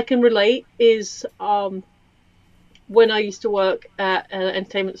closest I can relate is when I used to work at an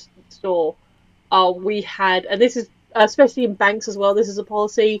entertainment store. We had, and this is especially in banks as well, this is a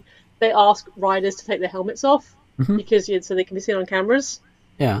policy. They ask riders to take their helmets off because so they can be seen on cameras.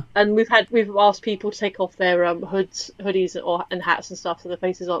 Yeah. And we've asked people to take off their hoodies and hats and stuff so their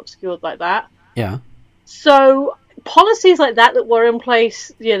faces aren't obscured like that. Yeah. So policies like that were in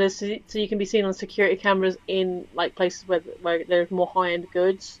place, so you can be seen on security cameras in like places where there's more high-end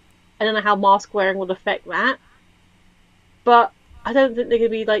goods. I don't know how mask wearing would affect that, but I don't think they're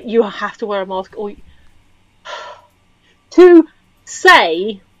going to be like, you have to wear a mask, or to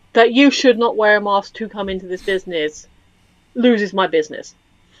say that you should not wear a mask to come into this business loses my business.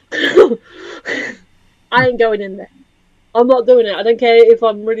 I ain't going in there. I'm not doing it. I don't care if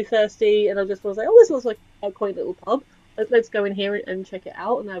I'm really thirsty and I just want to say, oh, this looks like a quaint little pub. Let's go in here and check it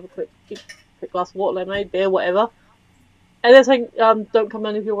out and have a quick glass of water, lemonade, beer, whatever. And they're saying, don't come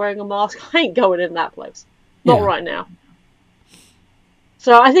in if you're wearing a mask. I ain't going in that place. Not right now.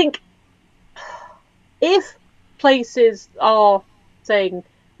 So I think if places are saying,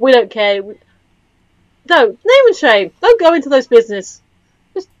 we don't care, name and shame. Don't go into those business.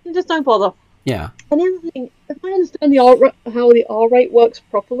 Just don't bother. Yeah. And the other thing, if I understand how the R rate works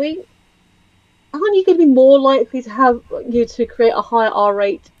properly, aren't you going to be more likely to have to create a higher R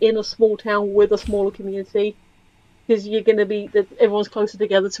rate in a small town with a smaller community? Because you're going to be everyone's closer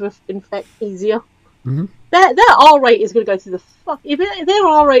together to infect easier. Mm-hmm. Their R rate is going to go through the fuck. If their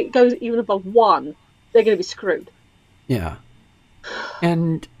R rate goes even above 1, they're going to be screwed. Yeah.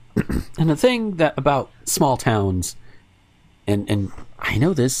 And the thing that about small towns, and I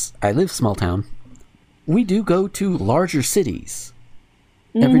know this, I live small town, we do go to larger cities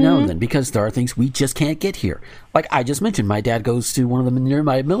every now and then because there are things we just can't get here. Like I just mentioned, my dad goes to one of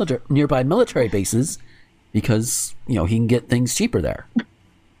the nearby military bases because, he can get things cheaper there.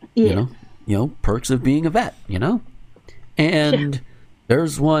 Yeah. Perks of being a vet, And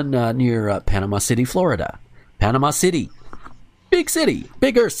there's one near Panama City, Florida. Panama City. Big city,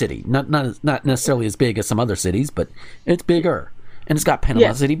 bigger city. Not necessarily as big as some other cities, but it's bigger. And it's got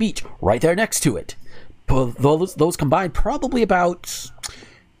Panama City Beach right there next to it. Those combined probably about,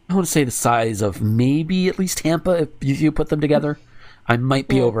 I want to say the size of maybe at least Tampa if you put them together. I might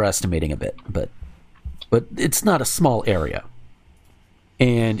be overestimating a bit, but it's not a small area.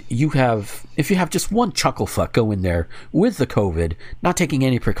 And if you have just one chucklefuck go in there with the COVID, not taking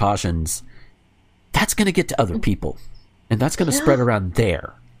any precautions, that's going to get to other people. And that's going to spread around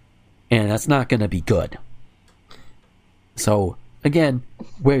there. And that's not going to be good. So, again,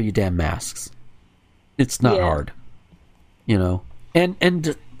 wear your damn masks. It's not hard.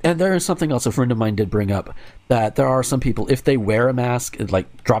 And there is something else a friend of mine did bring up, that there are some people, if they wear a mask, it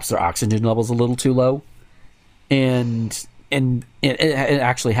like drops their oxygen levels a little too low. And it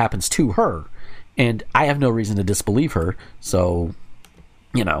actually happens to her. And I have no reason to disbelieve her. So,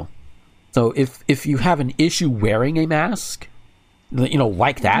 So if you have an issue wearing a mask,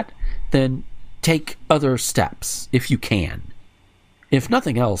 like that, then take other steps if you can. If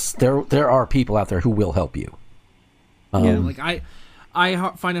nothing else, there are people out there who will help you. Yeah, like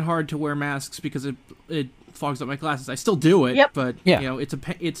I find it hard to wear masks because it fogs up my glasses. I still do it, but Yeah. you know,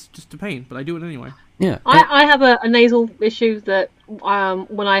 it's just a pain, but I do it anyway. Yeah. I have a nasal issue that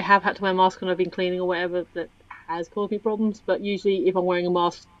when I have had to wear a mask when I've been cleaning or whatever, that has caused me problems. But usually, if I'm wearing a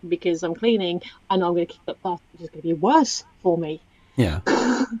mask because I'm cleaning, I know I'm going to keep that mask, which is going to be worse for me. Yeah.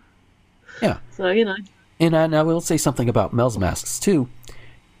 Yeah. So, you know. And I will say something about Mel's masks, too.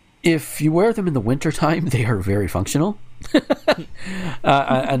 If you wear them in the wintertime, they are very functional.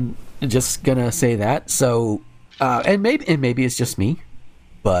 I'm just going to say that. So, and maybe it's just me,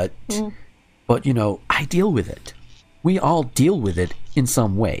 but you know, I deal with it. We all deal with it in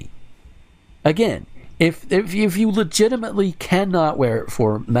some way. Again, if you legitimately cannot wear it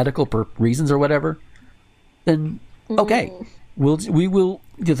for medical reasons or whatever, then okay. We will,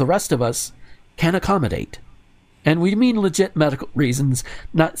 the rest of us can accommodate. And we mean legit medical reasons,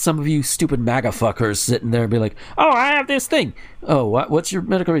 not some of you stupid MAGA fuckers sitting there and be like, oh, I have this thing. Oh, what's your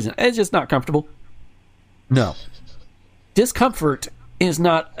medical reason? It's just not comfortable. No. Discomfort is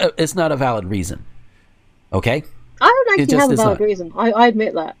not a valid reason. Okay? I don't actually have a valid not. reason. I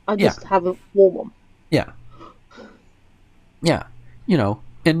admit that. I just haven't worn one. Yeah. Yeah. You know,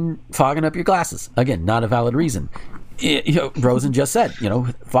 and fogging up your glasses. Again, not a valid reason. You know, Rosen just said, you know,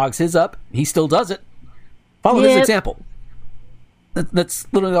 fogs his up. He still does it. Follow his example. That's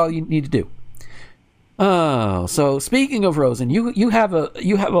literally all you need to do. Oh, so speaking of Rosen, you have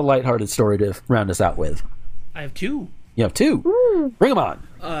a lighthearted story to round us out with. I have two. You have two. Bring them on.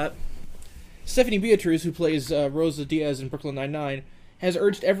 Stephanie Beatriz, who plays Rosa Diaz in Brooklyn Nine-Nine, has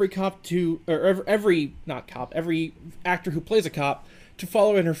urged every every actor who plays a cop to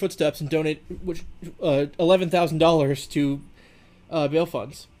follow in her footsteps and donate $11,000 to bail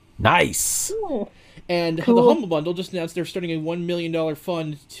funds. Nice. And the Humble Bundle just announced they're starting a $1 million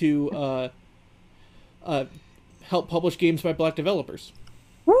fund to help publish games by Black developers.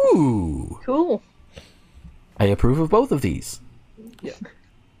 Ooh. Cool. I approve of both of these. Yeah.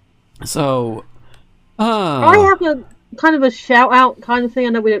 So, I have a kind of a shout-out kind of thing. I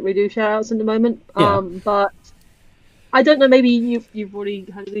know we don't really do shout-outs at the moment, but I don't know, maybe you've already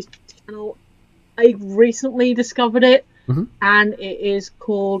heard of this channel. I recently discovered it, and it is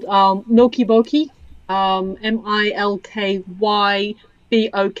called Milky Boki,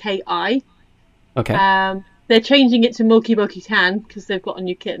 Milkyboki. okay. They're changing it to Milky Boki Tan because they've got a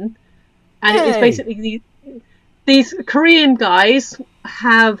new kitten, and it is basically these Korean guys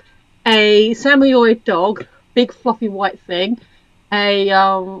have a Samoyed dog, big fluffy white thing.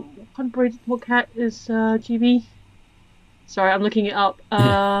 What cat is GB? Sorry, I'm looking it up.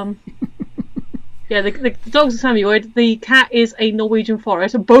 Yeah, the dog's a Samoyed. The cat is a Norwegian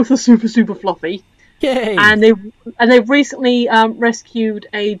Forest. Both are super, super fluffy. Yay! And they've recently rescued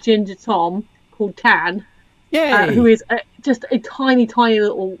a ginger tom called Tan, who is just a tiny, tiny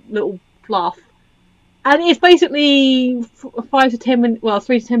little fluff. And it's basically 3 to 10 minute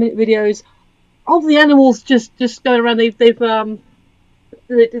videos of the animals just going around. They do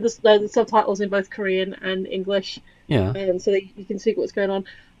the subtitles in both Korean and English, so that you can see what's going on.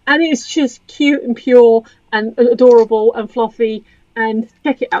 And it's just cute and pure and adorable and fluffy. And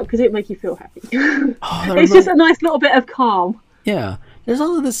check it out because it'll make you feel happy. It's just a nice little bit of calm. Yeah. There's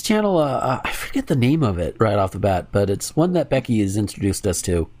also this channel, I forget the name of it right off the bat, but it's one that Becky has introduced us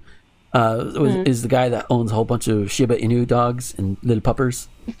to. Is the guy that owns a whole bunch of Shiba Inu dogs and little puppers.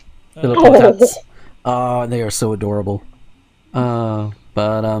 Little puppets. Oh, they are so adorable. But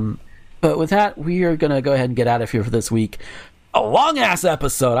with that, we are going to go ahead and get out of here for this week. A long-ass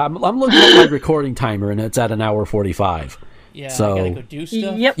episode. I'm looking at my recording timer, and it's at 1 hour 45. Yeah, so, I gotta go do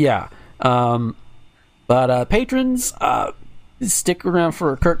stuff. Yep. Yeah. But patrons, stick around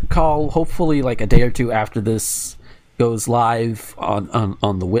for a curtain call. Hopefully, like a day or two after this goes live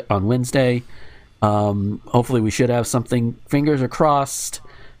on Wednesday. Hopefully, we should have something. Fingers are crossed.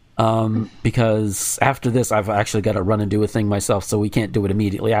 Because after this, I've actually got to run and do a thing myself, so we can't do it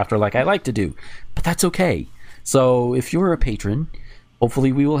immediately after, like I like to do. But that's okay. So if you're a patron,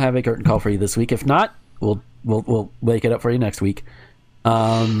 hopefully we will have a curtain call for you this week. If not, we'll make it up for you next week.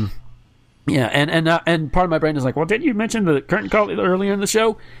 And part of my brain is like, well, didn't you mention the curtain call earlier in the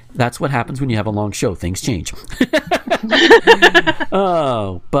show? That's what happens when you have a long show. Things change.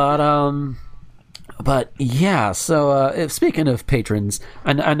 But yeah. So speaking of patrons,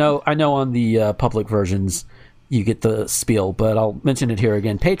 I know on the public versions you get the spiel, but I'll mention it here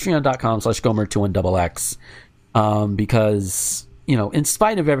again. Patreon.com/Gomer21XX. Because, you know, in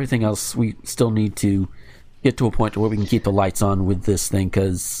spite of everything else, we still need to get to a point where we can keep the lights on with this thing,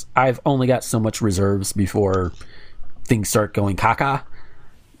 because I've only got so much reserves before things start going caca.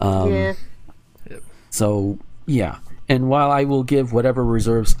 Yeah. So yeah, and while I will give whatever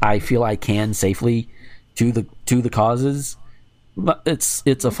reserves I feel I can safely to the causes, but it's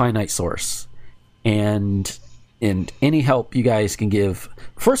a finite source, and any help you guys can give,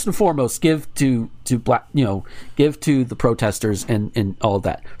 first and foremost, give to the protesters and all of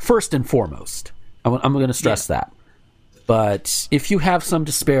that. First and foremost, I'm going to stress that. But if you have some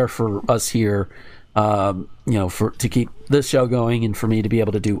to spare for us here, to keep this show going and for me to be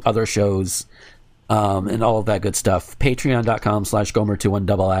able to do other shows, and all of that good stuff,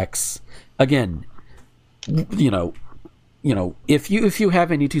 patreon.com/Gomer21XX. Again, if you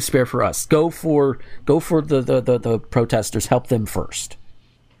have any to spare for us, go for the protesters. Help them first.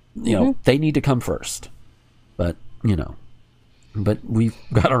 They need to come first. But we've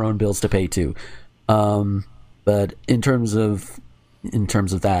got our own bills to pay too. But in terms of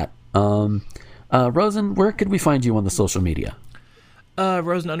that, Rosen, where could we find you on the social media?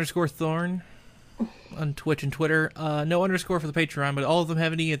 Rosen_Thorn on Twitch and Twitter. No underscore for the Patreon, but all of them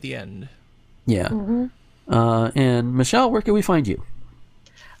have an E at the end. Yeah. And Michelle, where can we find you?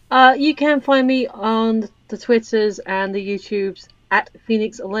 You can find me on the Twitters and the YouTubes at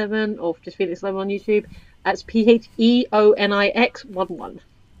Phoenix11, or just Phoenix11 on YouTube. That's PHEONIX11.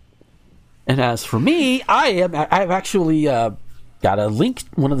 And as for me, I've actually got a link,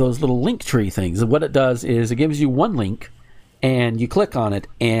 one of those little link tree things. And what it does is it gives you one link, and you click on it,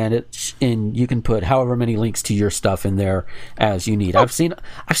 and you can put however many links to your stuff in there as you need. I've seen a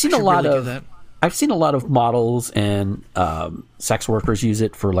lot of that. I've seen a lot of models and sex workers use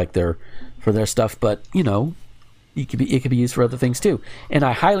it for their stuff, but it could be used for other things too. And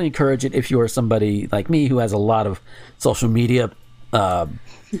I highly encourage it if you are somebody like me who has a lot of social media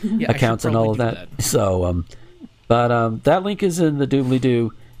accounts and all of that. So, that link is in the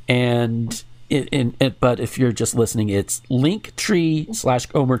doobly-doo, and but if you're just listening, it's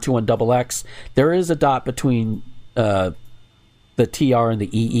linktree/Gomer21XX. There is a dot between the TR and the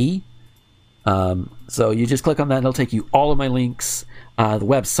EE. So you just click on that, and it'll take you all of my links, the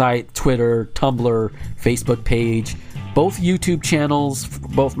website, Twitter, Tumblr, Facebook page, both YouTube channels,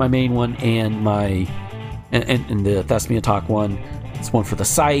 both my main one and my and the Thespian Talk one. It's one for the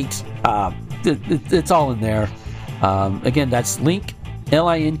site. It's all in there. Again, that's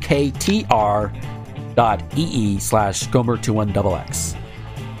linktr.ee/Gomer21XX.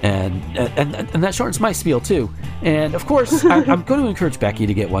 And that shortens my spiel too. And of course, I'm going to encourage Becky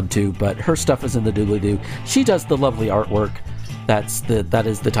to get one too, but her stuff is in the doobly-doo. She does the lovely artwork. That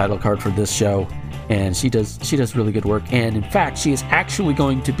is the title card for this show, and she does really good work. And in fact, she is actually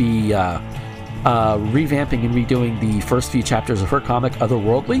going to be revamping and redoing the first few chapters of her comic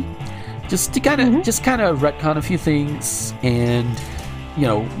Otherworldly, just to kind of retcon a few things and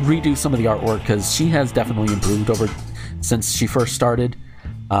redo some of the artwork, because she has definitely improved since she first started.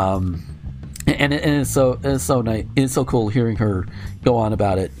 And it's so nice. It's so cool hearing her go on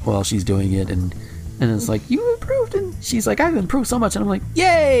about it while she's doing it, and it's like, you improved, and she's like, I've improved so much, and I'm like,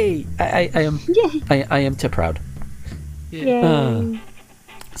 yay! I am tip proud. Yay.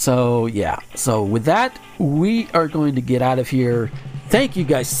 So with that, we are going to get out of here. Thank you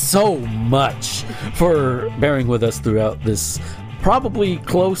guys so much for bearing with us throughout this probably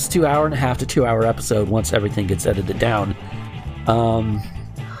close to hour and a half to 2 hour episode once everything gets edited down.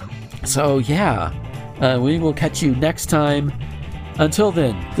 We will catch you next time. Until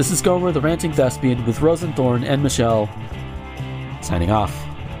then, this is Gomer the Ranting Thespian with Rosen Thorn and Michelle, signing off.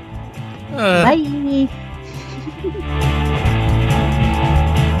 Bye.